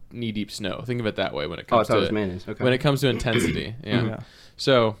through knee-deep snow. Think of it that way when it Oh, I comes thought it to was mayonnaise. Okay. when it comes to intensity. Yeah. Yeah.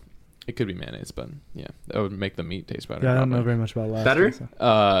 So it could be mayonnaise, but yeah, that would make the meat taste better. Yeah, I don't probably. know very much about Alaska. Better?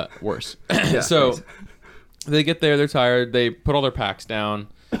 So. Worse. Yeah, So thanks. they get there, they're tired. They put all their packs down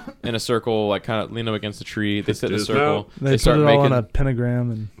in a circle, like kind of lean up against a tree. They sit in a Just circle. They put it all on a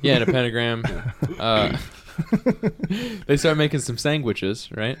pentagram and in a pentagram. They start making some sandwiches,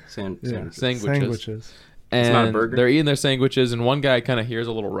 right? Sandwiches. Sandwiches. not a And burger? they're eating their sandwiches, and one guy kind of hears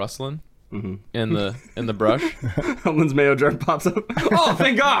a little rustling Mm-hmm. in the brush. Hellman's mayo jar pops up. Oh,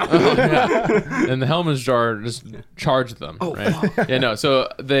 thank God! Yeah. And the Hellman's jar just charged them. Right? Yeah, no. So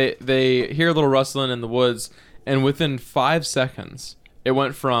they hear a little rustling in the woods, and within 5 seconds, it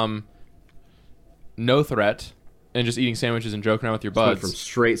went from no threat and just eating sandwiches and joking around with your Went buds from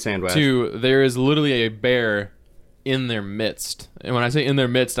straight sandwich to there is literally a bear in their midst. And when I say in their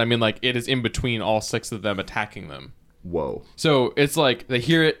midst, I mean like it is in between all 6 of them attacking them. Whoa. So it's like they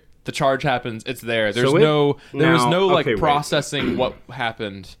hear it, the charge happens, it's there. There's So there was no like okay, wait. processing what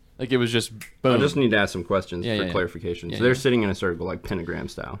happened. Like it was just boom. I just need to ask some questions Yeah, for yeah. clarification. Yeah, So they're yeah. sitting in a circle, like pentagram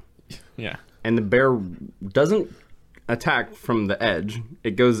style, Yeah. and the bear doesn't attack from the edge.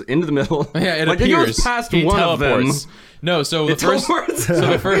 It goes into the middle. Yeah, it like appears. It goes past He one teleports. of them. No, so the It first teleports. so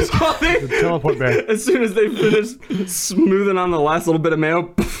the first teleport bear. As soon as they finish smoothing on the last little bit of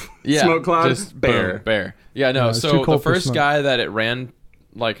mayo, yeah, smoke cloud, just bear. boom, bear. Yeah, no. it's too So the cold for first smoke. guy that it ran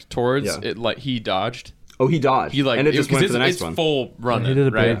like towards Yeah. it, like he dodged. Oh, he dodged. He like and it just went it's, to the next it's one. full running. He did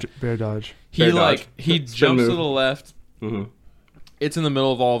a right? bear dodge. He Bear like dodge. he Spin jumps to move. the left. Mhm. It's in the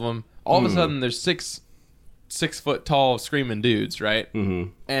middle of all of them. All of a sudden, there's 6 foot tall screaming dudes, right?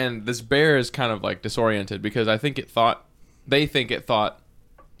 Mhm. And this bear is kind of like disoriented because I think they think it thought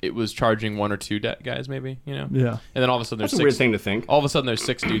it was charging 1 or 2 guys, maybe, Yeah. And then all of a sudden That's there's a weird 6. thing to think. All of a sudden there's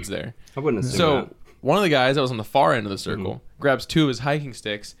 6 dudes there. I wouldn't assume So that. one of the guys that was on the far end of the circle grabs 2 of his hiking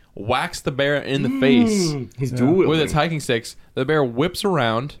sticks, whacks the bear in the face He's dual wielding. with its hiking sticks. The bear whips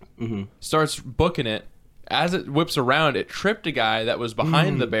around, starts booking it. As it whips around, it tripped a guy that was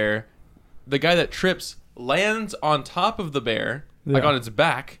behind the bear. The guy that trips lands on top of the bear, like Yeah. on its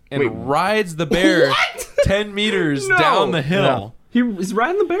back, and Wait. rides the bear What? 10 meters No. down the hill. He's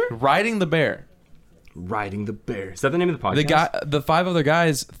riding the bear? Riding the bear. Riding the bear. Is that the name of the podcast? The 5 other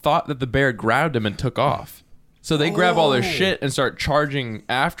guys thought that the bear grabbed him and took off. So they grab all their shit and start charging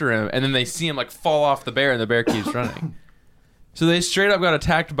after him, and then they see him like fall off the bear, and the bear keeps running. So they straight up got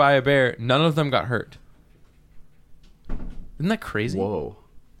attacked by a bear. None of them got hurt. Isn't that crazy? Whoa.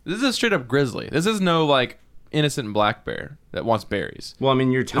 This is a straight up grizzly. This is no like innocent black bear that wants berries. Well, I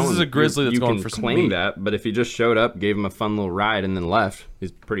mean, you're telling is a grizzly that's you going can for some claim meat. that, but if he just showed up, gave him a fun little ride, and then left,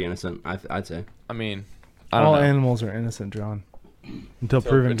 he's pretty innocent. I'd say. I mean, I don't All know. animals are innocent, John. Until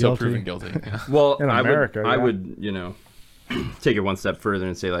proven Until guilty. proven guilty. Yeah. Well, In America, I yeah. would, take it one step further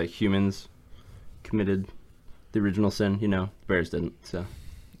and say like humans committed the original sin. Bears didn't. So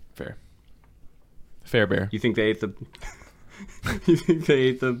Fair. Fair bear. you think they ate the? You think they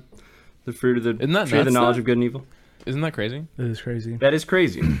ate the fruit of the Isn't that tree of the nuts, knowledge though? of good and evil? Isn't that crazy? It is crazy. That is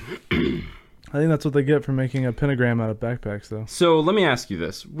crazy. I think that's what they get for making a pentagram out of backpacks, though. So let me ask you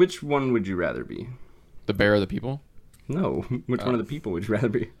this: which one would you rather be? The bear or the people? No, which one of the people would you rather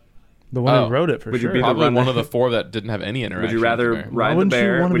be? The one Oh. who wrote it, for Would you sure. be the Probably one one that- of the 4 that didn't have any interaction. Would you rather with the bear. ride the wouldn't you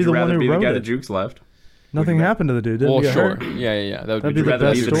bear? wanna Would be you the one rather who be the wrote guy it? that Jukes left? Nothing happened to the dude. Didn't Well, get sure. hurt. Yeah. That would That'd be be the Rather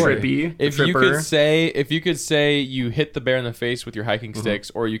best be the story. trippy, the If you tripper? could say you hit the bear in the face with your hiking sticks,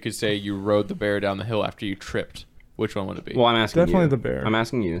 or you could say you rode the bear down the hill after you tripped, which one would it be? Well, I'm asking Definitely you. the bear. I'm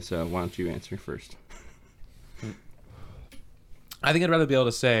asking you, so why don't you answer first? I think I'd rather be able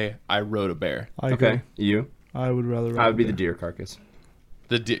to say I rode a bear. I agree. Okay, you? I would rather. I would be the ride deer carcass.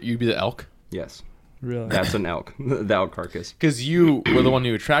 You'd be the elk, Yes, Really? that's an elk. The elk carcass. because you were the one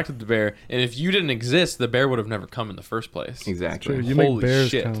who attracted the bear, and if you didn't exist, the bear would have never come in the first place. Exactly. True. You Holy make bears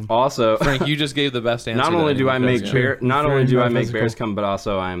shit. come. Also, Frank, you just gave the best answer. not that only do I anyone make could. bear, not Very only do I make metaphysical. bears come, but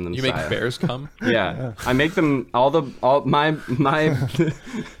also I am the You make Messiah. bears come. Yeah, I make them all my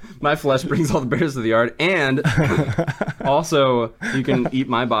my flesh brings all the bears to the yard, and also you can eat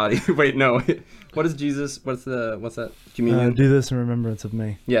my body. Wait, no. What is Jesus? What's that? Communion. Do this in remembrance of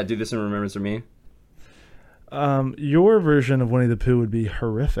me. Yeah, do this in remembrance of me. Your version of Winnie the Pooh would be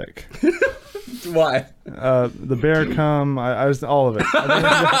horrific. Why? The bear cum. I just all of it.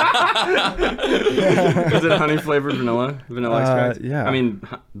 Is it honey flavored vanilla extract? Yeah. I mean,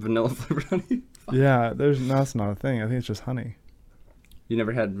 vanilla flavored honey. Yeah, that's not a thing. I think it's just honey. You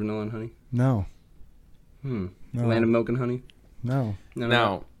never had vanilla and honey? No. No. No. Land of milk and honey? No. No.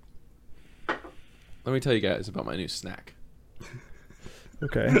 Now, let me tell you guys about my new snack.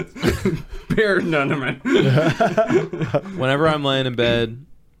 Okay. Bear. No, never mind. Whenever I'm laying in bed,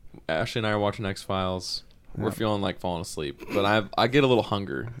 Ashley and I are watching X-Files. We're feeling like falling asleep, but I get a little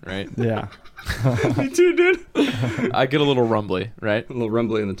hunger, right? Yeah. Me too, dude. I get a little rumbly, right? A little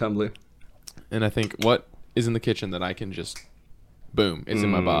rumbly in the tumbly. And I think, what is in the kitchen that I can just, boom, it's in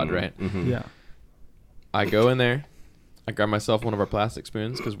my bod, right? Mm-hmm. Yeah. I go in there. I grab myself one of our plastic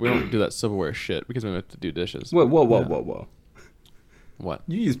spoons because we don't do that silverware shit because we have to do dishes. Whoa. Yeah. What?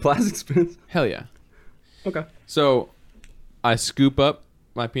 You use plastic spoons? Hell yeah. Okay. So I scoop up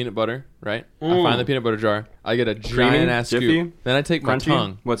my peanut butter, right? I find the peanut butter jar. I get a giant ass Jiffy? scoop. Then I take my Crunchy?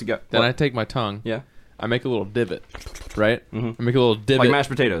 tongue. What's it got? Then What? I take my tongue. Yeah. I make a little divot, right? Mhm. I make a little divot. Like mashed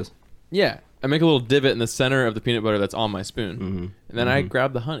potatoes. Yeah. I make a little divot in the center of the peanut butter that's on my spoon. Mm-hmm. And then I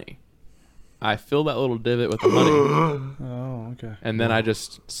grab the honey. I fill that little divot with the honey. Oh, okay. And then I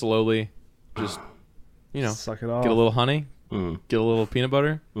just slowly just, Suck it off. get a little honey, Mm. get a little peanut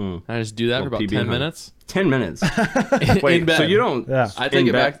butter. Mm. And I just do that for Little about PB 10 honey. minutes. 10 minutes. in Wait, bed. so you don't... Yeah. I take in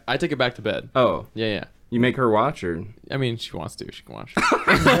it bed? back. I take it back to bed. Oh. Yeah. You make her watch or... I mean, she wants to. She can watch.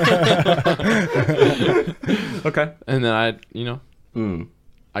 Okay. And then I Mm.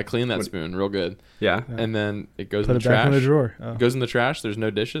 I clean that spoon real good. Yeah. And then it goes Put in it the back trash. in the drawer. Oh. It goes in the trash. There's no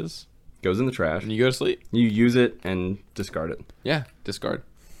dishes. Goes in the trash. And you go to sleep. You use it and discard it. Yeah. Discard.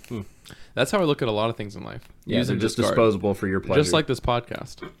 That's how I look at a lot of things in life. Yeah, Use they're and just discard. disposable for your pleasure. Just like this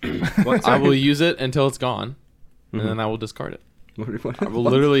podcast. What? I will use it until it's gone. Mm-hmm. And then I will discard it. What? I will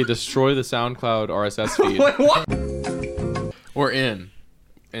literally destroy the SoundCloud RSS feed. Wait, what? Or in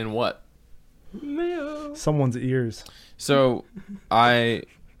what? Someone's ears. So I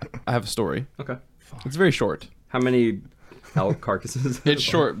have a story. Okay. It's very short. How many elk carcasses? It's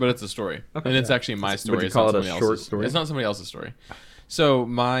short, but it's a story. And it's actually my story. you It's call not it a somebody short else's. story? It's not somebody else's story. So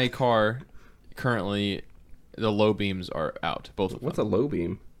my car currently, the low beams are out. Both of What's them. a low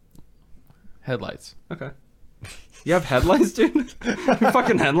beam? Headlights. Okay. You have headlights, dude? You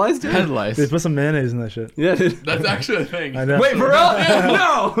fucking headlights, dude? Headlights. They put some mayonnaise in that shit. Yeah, dude. That's actually a thing. I know. Wait, for real?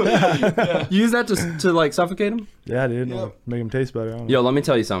 No! You use that to like suffocate them? Yeah, dude. Make them taste better. I don't know. Yo, let me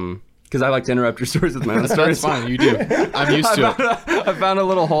tell you something. Because I like to interrupt your stories with my own stories. That's fine. You do. I'm used to it. I found a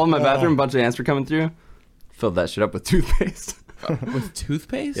little hole in my bathroom, a bunch of ants were coming through. Filled that shit up with toothpaste. With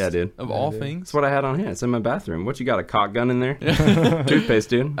toothpaste? Yeah, dude. Of all dude. things? That's what I had on hand. It's in my bathroom. What, you got a cock gun in there? Toothpaste,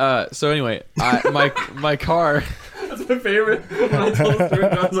 dude. So anyway, my car... That's my favorite. When I told the story,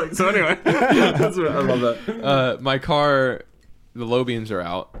 I was like, so anyway. That's what, I love that. My car, the low beams are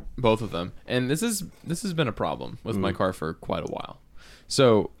out, both of them, and this has been a problem with my car for quite a while.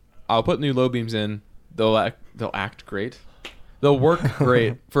 So I'll put new low beams in. They'll act great. They'll work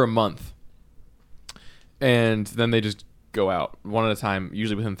great for a month, and then they just go out one at a time.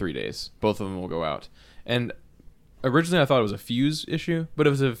 Usually within 3 days, both of them will go out. And originally I thought it was a fuse issue, but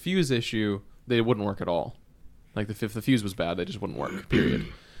if it was a fuse issue, they wouldn't work at all. Like if the fuse was bad, they just wouldn't work. Period.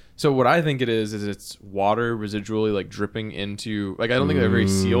 So what I think it is it's water residually like dripping into, like I don't think they're very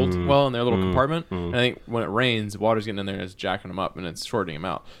sealed well in their little compartment. And I think when it rains, water's getting in there and it's jacking them up and it's shorting them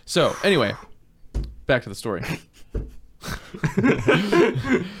out. So anyway, back to the story.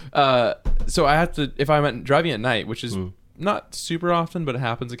 So I have to, if I'm driving at night, which is not super often, but it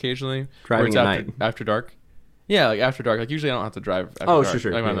happens occasionally. Driving where it's at after, night? After dark. Yeah, like after dark. Like usually I don't have to drive after Oh, dark.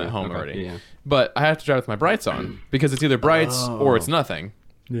 sure. Like when I'm Yeah, at home okay, already. yeah. But I have to drive with my brights on because it's either brights or it's nothing.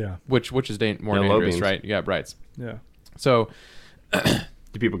 Yeah. Which is more Yeah, low dangerous, beams. right? You got brights. Yeah. So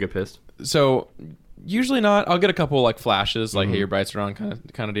Do people get pissed? usually not. I'll get a couple like flashes, like hey, your brights are on,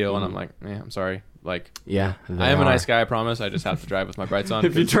 kind of deal, and I'm like, I'm sorry. Like Yeah. I am a nice guy, I promise. I just have to drive with my brights on.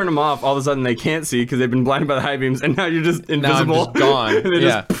 If you 'cause turn them off, all of a sudden they can't see because they've been blinded by the high beams, and now you're just now I'm invisible. just gone. And they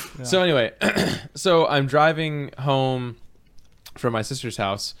Yeah. just- So anyway, so I'm driving home from my sister's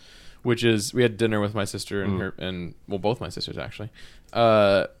house, which is we had dinner with my sister and her and both my sisters actually.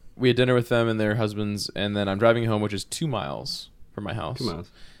 We had dinner with them and their husbands, and then I'm driving home, which is 2 miles from my house. 2 miles.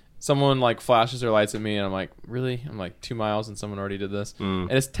 Someone like flashes their lights at me, and I'm like, really? I'm like 2 miles, and someone already did this,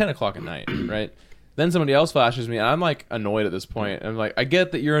 and it's 10 o'clock at night, right? Then somebody else flashes me, and I'm like annoyed at this point. I'm like, I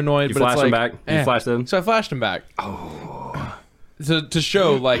get that you're annoyed, You but flash it's them like, back? You flash them? So I flashed them back. Oh. To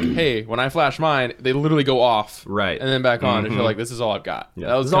show like, hey, when I flash mine, they literally go off, Right. and then back on, and feel like this is all I've got. Yeah.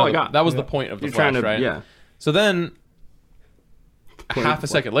 That was This is all kind I of- got. That was the point of the You're flash, trying to, right? yeah. So then half a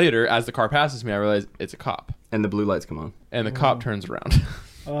second later, as the car passes me, I realize it's a cop. And the blue lights come on. And the cop turns around.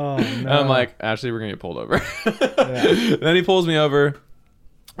 Oh, no. And I'm like, actually, we're going to get pulled over. Then he pulls me over.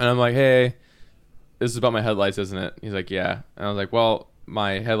 And I'm like, hey, this is about my headlights, isn't it? He's like, yeah. And I was like, well,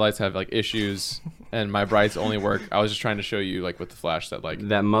 my headlights have like issues and my brights only work. I was just trying to show you like with the flash that like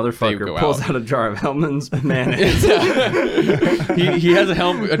that motherfucker pulls out a jar of Hellman's mayonnaise. he has a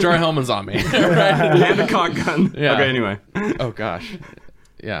jar of Hellman's on me. Right? And a cock gun. Yeah. Okay, anyway. Oh gosh.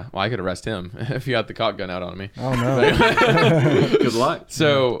 Yeah, well, I could arrest him if he got the cock gun out on me. Oh no. Good luck.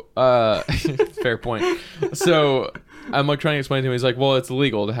 So, fair point. So I'm like trying to explain to him. He's like, well, it's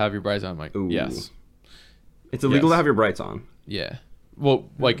illegal to have your brights on. I'm like, Ooh. yes. It's illegal Yes. to have your brights on. Yeah. Well,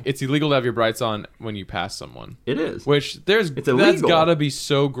 like it's illegal to have your brights on when you pass someone. It is. Which that's illegal. gotta be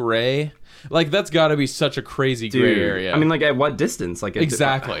so gray. Like that's gotta be such a crazy gray area. I mean, like at what distance? Like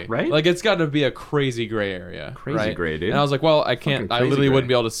exactly. Right? Like it's gotta be a crazy gray area. Crazy right? gray, dude. And I was like, well, I can't. Fucking I crazy literally gray. wouldn't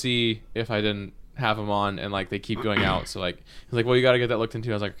be able to see if I didn't have them on, and like they keep going out. So like he's like, well, you gotta get that looked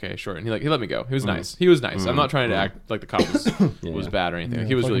into. I was like, okay, sure. And he let me go. He was nice. He was nice. I'm not trying to act like the cop was bad or anything. Yeah,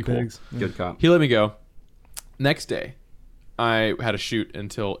 He was really fucking cool. pigs. Good cop. He let me go. Next day, I had a shoot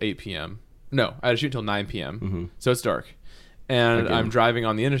until 8 p.m. No, I had a shoot until 9 p.m. So it's dark. And Again. I'm driving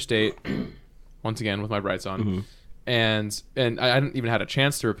on the interstate, once again, with my brights on. And I hadn't even had a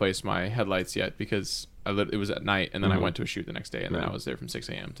chance to replace my headlights yet because it was at night. And then I went to a shoot the next day. And then I was there from 6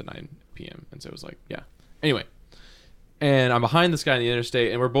 a.m. to 9 p.m. And so it was like, yeah. Anyway. And I'm behind this guy on the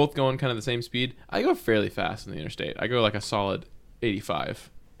interstate. And we're both going kind of the same speed. I go fairly fast on the interstate. I go like a solid 85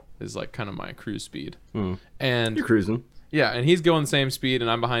 is like kind of my cruise speed. And You're cruising. yeah, and he's going the same speed, and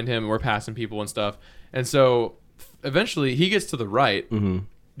I'm behind him, and we're passing people and stuff. And so eventually he gets to the right,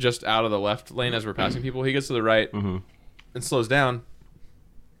 just out of the left lane as we're passing people. He gets to the right and slows down.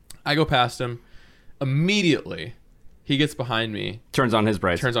 I go past him. Immediately, he gets behind me, Turns on his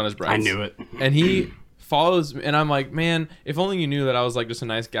brights. turns on his brights. I knew it. And he follows me, and I'm like, man, if only you knew that I was like just a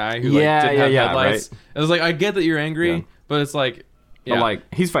nice guy who like Yeah, didn't yeah, have yeah, headlights. right. I was like, I get that you're angry, Yeah. but it's like, yeah. But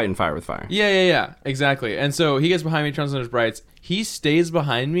like, he's fighting fire with fire. Yeah, exactly. And so he gets behind me, turns on his brights. He stays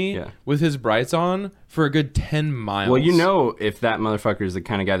behind me Yeah. with his brights on for a good 10 miles. Well, you know, if that motherfucker is the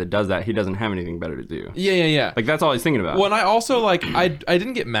kind of guy that does that, he doesn't have anything better to do. Yeah. Like, that's all he's thinking about. Well, and I also, like, I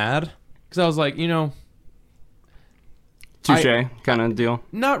didn't get mad because I was like, you know, Touche kind of deal.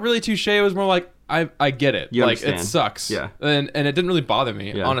 not really touche. It was more like, I get it. You like, understand. it sucks. Yeah. And it didn't really bother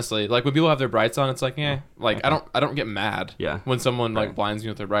me, Yeah. honestly. Like, when people have their brights on, it's like, like, I don't get mad. Yeah. When someone, like, blinds me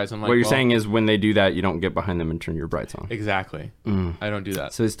with their brights. I'm like, What you're well, saying is when they do that, you don't get behind them and turn your brights on. Exactly. I don't do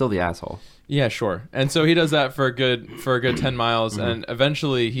that. So he's still the asshole. Yeah, sure. And so he does that for a good 10 miles, and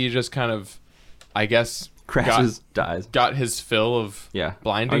eventually he just kind of, I guess, Crashes, dies. got his fill of Yeah.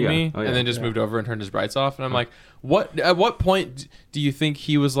 blinding Oh, yeah. me, Oh, yeah. and then just moved over and turned his brights off. And I'm like, what? At what point do you think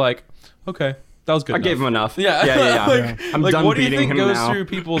he was like, okay, that was good? I enough. gave him enough. Yeah, Yeah. like, I'm like, done what do you beating think him goes now. through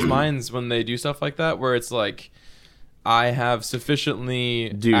people's minds when they do stuff like that? Where it's like, I have sufficiently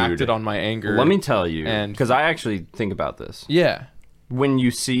Dude, acted on my anger. Let me tell you, And- because I actually think about this. Yeah. When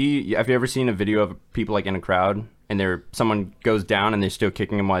you see, have you ever seen a video of people like in a crowd and someone goes down and they're still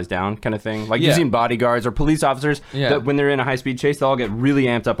kicking him while he's down, kind of thing? Like Yeah. you've seen bodyguards or police officers that when they're in a high speed chase, they'll all get really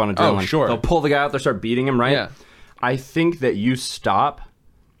amped up on adrenaline. Oh, sure. They'll pull the guy out, they'll start beating him, right? Yeah. I think that you stop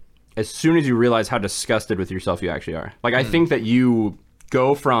as soon as you realize how disgusted with yourself you actually are. Like, I think that you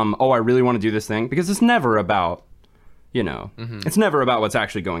go from, oh, I really want to do this thing, because it's never about, you know, it's never about what's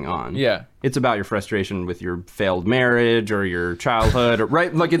actually going on. Yeah. It's about your frustration with your failed marriage or your childhood, or,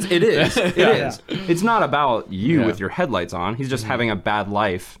 right? Like, it is. It is. It's not about you Yeah. with your headlights on. He's just having a bad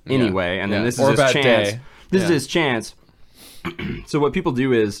life anyway, and then Yeah. this Or a is his bad chance. day. This is Yeah. his chance. So what people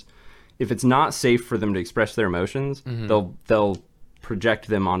do is, if it's not safe for them to express their emotions, they'll project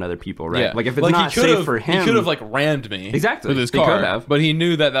them on other people, right? Yeah. Like if it's not he safe could've- for him, he could have like rammed me Exactly. with his He car, could have. but he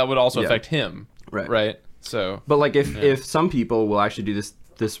knew that would also Yeah. affect him, Right. So, But like if some people will actually do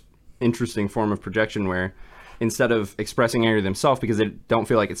this interesting form of projection where instead of expressing anger themselves because they don't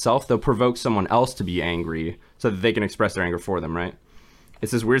feel like it's self, they'll provoke someone else to be angry so that they can express their anger for them, right?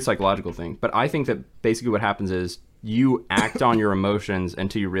 It's this weird psychological thing. But I think that basically what happens is you act on your emotions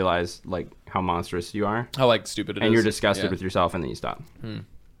until you realize like how monstrous you are. how like stupid it is, And you're disgusted Yeah. with yourself and then you stop.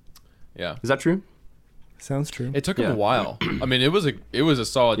 Yeah, Is that true? Sounds true. it took him Yeah. a while. I mean, it was a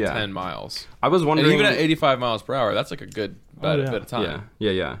solid Yeah. 10 miles, I was and wondering even at 85 miles per hour, that's like a good bit of time. Yeah.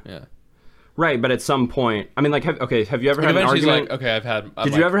 Yeah. Right, but at some point, I mean, like, have you ever And had an eventually, he's argument? like, okay, I've had.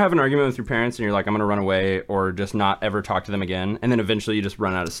 Did you ever have an argument with your parents and you're like, I'm going to run away or just not ever talk to them again? And then eventually you just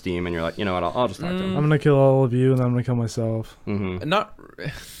run out of steam and you're like, you know what, I'll just talk to them. I'm gonna kill all of you and then I'm gonna kill myself. Not.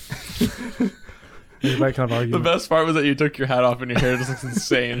 There's that kind of The argument. best part was that you took your hat off and your hair just looks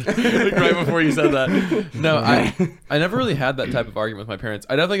insane. Like right before you said that. No, I never really had that type of argument with my parents.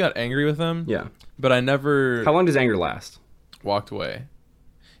 I definitely got angry with them. Yeah. But I never How long does anger last? walked away.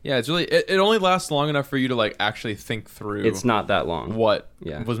 Yeah, it's really it only lasts long enough for you to like actually think through It's not that long. what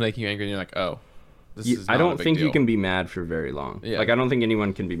Yeah. was making you angry, and you're like, oh, this is not I a don't big think you deal. can be mad for very long. Yeah. Like I don't think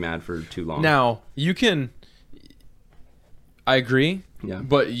anyone can be mad for too long. Now you can. I agree. Yeah.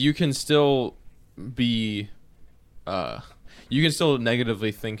 But you can still be. You can still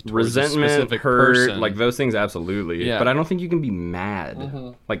negatively think towards a Resentment, specific hurt, person. like those things, absolutely. Yeah. But I don't think you can be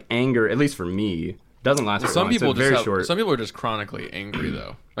mad. Like anger, at least for me, doesn't last very Some long. It's people very just short. some people are just chronically angry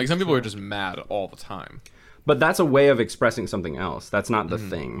though. Like some people are just mad all the time. But that's a way of expressing something else. That's not the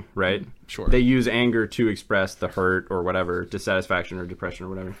thing, right? Sure. They use anger to express the hurt or whatever, dissatisfaction or depression or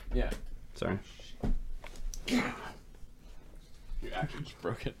whatever. Yeah. Sorry. You actually just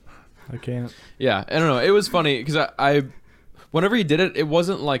broke it. I can't. Yeah, I don't know. It was funny because I whenever he did it, it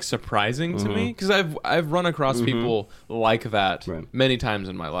wasn't like surprising to me because I've run across people like that Right. many times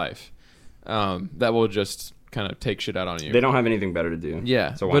in my life that will just kind of take shit out on you. They don't have anything better to do.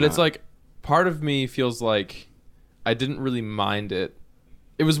 Yeah, So why but it's not? like part of me feels like I didn't really mind it.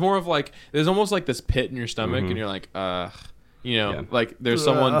 It was more of like there's almost like this pit in your stomach, and you're like, you know, Yeah. like there's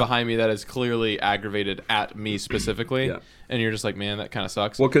someone behind me that is clearly aggravated at me specifically, Yeah. and you're just like, man, that kind of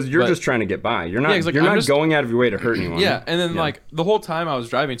sucks. Well, because you're But- just trying to get by. You're not. Yeah, it's like, you're I'm not just- going out of your way to hurt anyone. Yeah, and then Yeah. like the whole time I was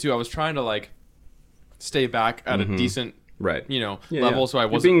driving too, I was trying to like stay back at a decent, Right. you know, Yeah, level, yeah. so I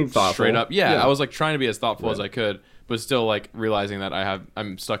You're wasn't being thoughtful. straight up. Yeah, Yeah. I was like trying to be as thoughtful as Right. I could, but still like realizing that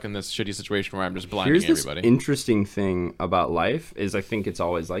I'm stuck in this shitty situation where I'm just blinding Here's this everybody. interesting thing about life is I think it's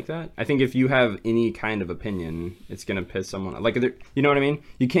always like that. I think if you have any kind of opinion, it's gonna piss someone off. Like, you know what I mean?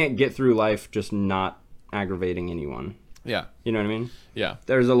 You can't get through life just not aggravating anyone. Yeah, You know what I mean? yeah,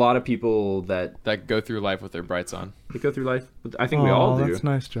 There's a lot of people that go through life with their brights on. go through life. I think we all do. That's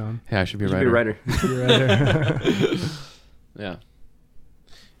nice, John. Yeah, I should be a You should be a writer. You're right there. Yeah,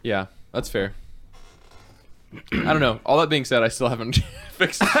 yeah, that's fair. I don't know. All that being said, I still haven't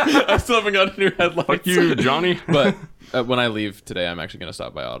fixed. I still haven't got new headlights. Fuck you, Johnny. But when I leave today, I'm actually gonna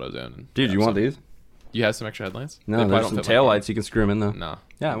stop by AutoZone. And Dude, grab you want some. these? You have some extra headlights? No, They probably there's don't some fit my tail car. lights. You can screw them in though. No.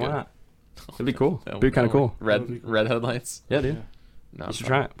 Yeah, I'm why good. not? It'd be cool. No, It'd be kind of no, cool. Red headlights. Yeah, dude. No, You should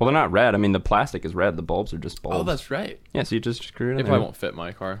try it. Well, they're not red. I mean, the plastic is red. The bulbs are just bulbs. Oh, that's right. Yeah, so you just screw it in It there. probably won't fit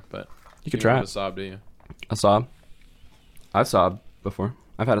my car, but You could don't try have it. a Saab, do you? A Saab. I've Saab before.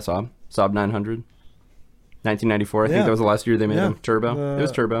 I've had a Saab. Saab 900. 1994. I think Yeah. that was the last year they made Yeah. them. Turbo. It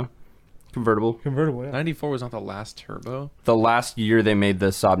was turbo. Convertible. Convertible, yeah. 94 was not the last turbo. The last year they made the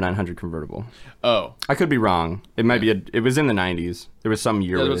Saab 900 convertible. Oh, I could be wrong. It might be. It was in the 90s. There was some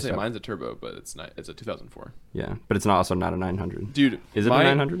year. yeah, I was where going they to say stopped. mine's a turbo, but it's not. It's a 2004. Yeah, but it's not also not a 900. Dude, Is it a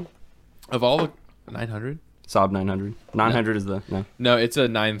 900? Of all the 900? Saab 900. 900 is the no. No, it's a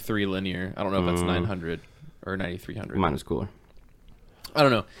 9.3 linear. I don't know if that's 900 or 9300. Mine was cooler. I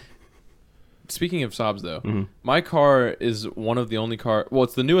don't know. Speaking of Saabs, though, Mm-hmm. my car is one of the only car. Well,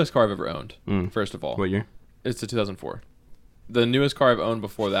 it's the newest car I've ever owned. First of all, What year? it's a 2004. The newest car I've owned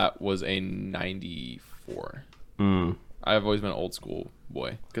before that was a 94. I've always been an old school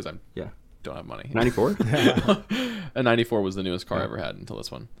boy because I Yeah. don't have money. 94. A 94 was the newest car I ever had until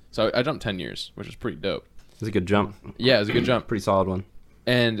this one. So I jumped 10 years, which is pretty dope. It's a good jump. Yeah, it was a good jump. Pretty solid one.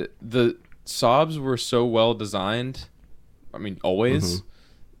 And the Saabs were so well designed, I mean, always,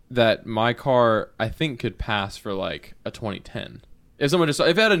 that my car, I think, could pass for like a 2010. If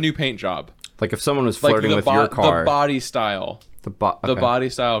it had a new paint job, Like if someone was like flirting the, with your car, the body style, the the body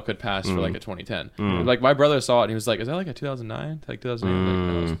style could pass for like a 2010. Like my brother saw it and he was like, "Is that like a 2009? Like 2008?"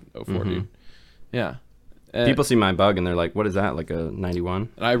 Like, no, it was 04, dude. Yeah. And, people see my bug and they're like, "What is that? Like a 91?"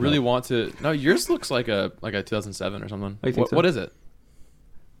 and I really want to. No, yours looks like a 2007 or something. Oh, you think so? What is it?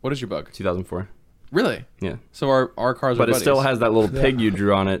 What is your bug? 2004. Really? Yeah. So our cars are But it buddies. still has that little pig you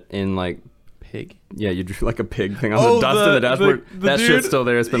drew on it in like, pig. yeah, you drew like a pig thing on Oh, the dust of the dashboard. the that dude- shit's still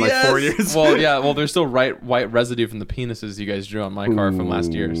there. It's been like 4 years. Well, yeah. Well, there's still white residue from the penises you guys drew on my car from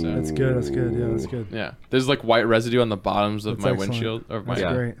last year. So That's good. That's good. Yeah, that's good. yeah, there's like white residue on the bottoms of That's my excellent. windshield or my That's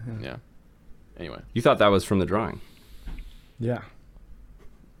Yeah. great. Yeah. yeah. Anyway, You thought that was from the drawing. Yeah.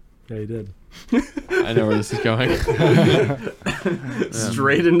 Yeah, you did. I know where this is going.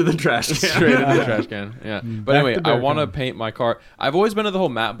 Straight into the trash can. Straight into the trash can. Yeah. But Back anyway, to I Bear want to Con. paint my car. I've always been into the whole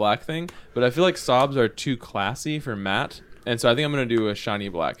matte black thing, but I feel like Saabs are too classy for matte, and so I think I'm gonna do a shiny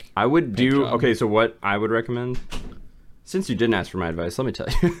black. I would Paint do job. okay. So what I would recommend, since you didn't ask for my advice, let me tell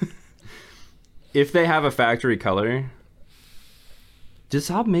you. If they have a factory color, does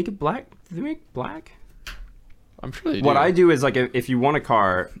Saab make it black? Do they make black? I'm sure they do. What I do is, like, if you want a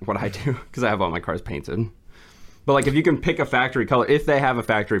car, what I do, because I have all my cars painted, but, like, if you can pick a factory color, if they have a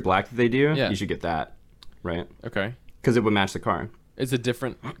factory black that they do, you should get that, right? Okay. Because it would match the car. Is it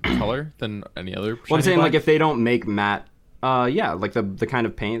different color than any other? Well, I'm saying, black? like, if they don't make matte, like the kind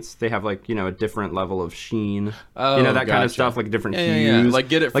of paints, they have, like, a different level of sheen. Oh, that kind of gotcha. stuff, like different Yeah. hues. Like,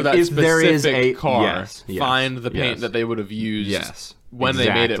 get it for like, that if there is specific car. Yes, Find the paint that they would have used when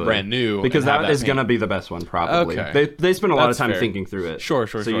they made it brand new. Because and have that is paint. going to be the best one, probably. Okay. They spend a lot That's of time fair. thinking through it. Sure.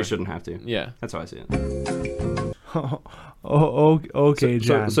 So you shouldn't have to. Yeah. That's how I see it. Okay,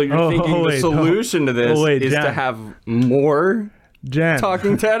 Jen. So you're thinking the solution to this is Jen. to have more Jen.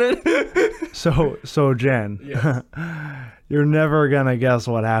 talking tatted? So Jen, you're never gonna guess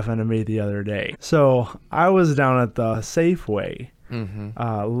what happened to me the other day. So I was down at the Safeway,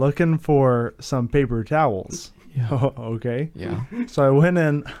 looking for some paper towels. Okay. Yeah. So I went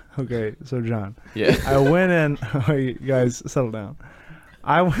in. Okay. So John. Yeah. I went in. Wait, guys, settle down.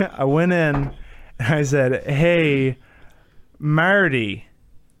 I went in and I said, "Hey, Marty."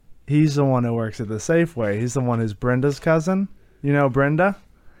 He's the one who works at the Safeway. He's the one who's Brenda's cousin. You know Brenda?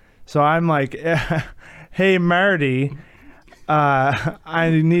 So I'm like, "Hey, Marty,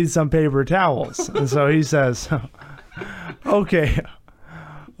 I need some paper towels." And so he says, Okay,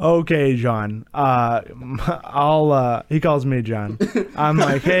 John. He calls me John. I'm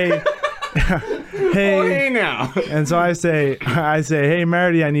like, hey. Hey now. And so I say, "Hey,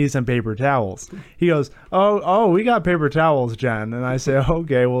 Marty, I need some paper towels." He goes, "Oh, we got paper towels, Jen." And I say,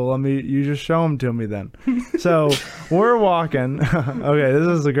 "Okay, well, you just show them to me then." So we're walking. Okay, this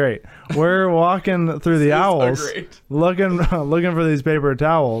is great. We're walking through the owls, looking for these paper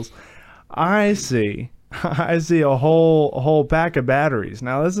towels. I see a whole pack of batteries.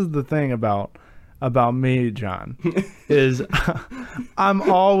 Now, this is the thing about me, John, is I'm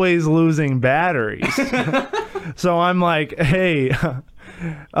always losing batteries. So I'm like, "Hey,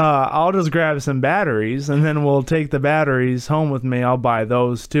 I'll just grab some batteries and then we'll take the batteries home with me. I'll buy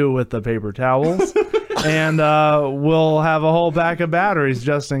those too with the paper towels. And we'll have a whole pack of batteries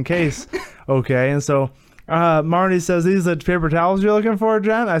just in case." Okay. And so Marty says, "These are the paper towels you're looking for,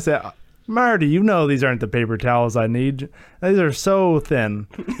 Jen?" I said, "Marty, you know these aren't the paper towels I need. These are so thin.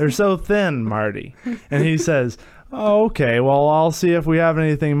 They're so thin, Marty." And he says, "Oh, okay, well, I'll see if we have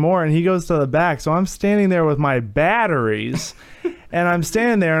anything more." And he goes to the back. So I'm standing there with my batteries, and I'm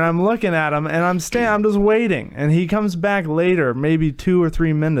standing there, and I'm looking at him, and I'm just waiting. And he comes back later, maybe 2 or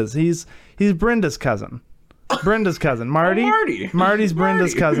 3 minutes. He's Brenda's cousin. Marty's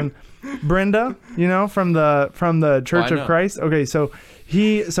Brenda's cousin. Brenda, from the Church of Christ. Okay, so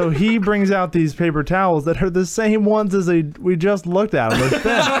he brings out these paper towels that are the same ones as we just looked at them.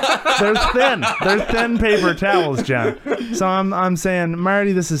 They're thin. They're thin paper towels, Jen. So I'm saying,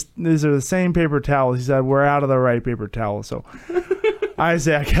 "Marty, these are the same paper towels." He said, "We're out of the right paper towels." So I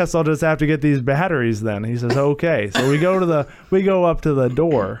say, "I guess I'll just have to get these batteries then." He says, "Okay." So we go up to the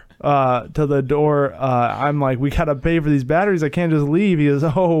door. I'm like, "We gotta pay for these batteries. I can't just leave." He goes,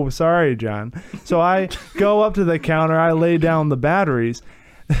 "Oh, sorry, John." So I go up to the counter. I lay down the batteries.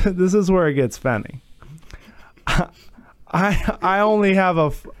 This is where it gets funny. I only have a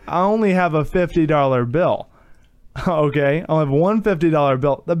 $50 bill. Okay, I'll have one $50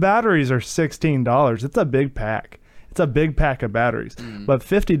 bill. The batteries are $16. It's a big pack. It's a big pack of batteries. But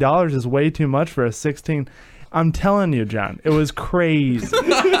 $50 is way too much for a 16. I'm telling you, John, it was crazy.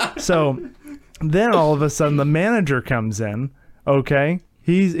 So then all of a sudden the manager comes in. Okay,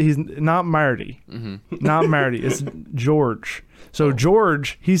 he's not Marty, not Marty. It's George. So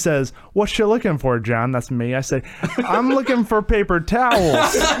George, he says, "What you looking for, John?" That's me. I say, "I'm looking for paper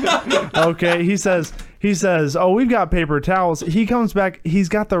towels." Okay, he says, "Oh, we've got paper towels." He comes back. He's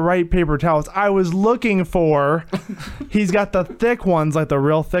got the right paper towels I was looking for. He's got the thick ones, like the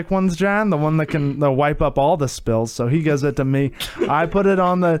real thick ones, John, the one that can wipe up all the spills. So he gives it to me. I put it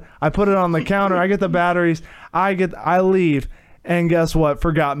on the counter. I get the batteries. I leave, and guess what?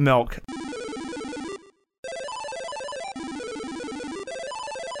 Forgot milk.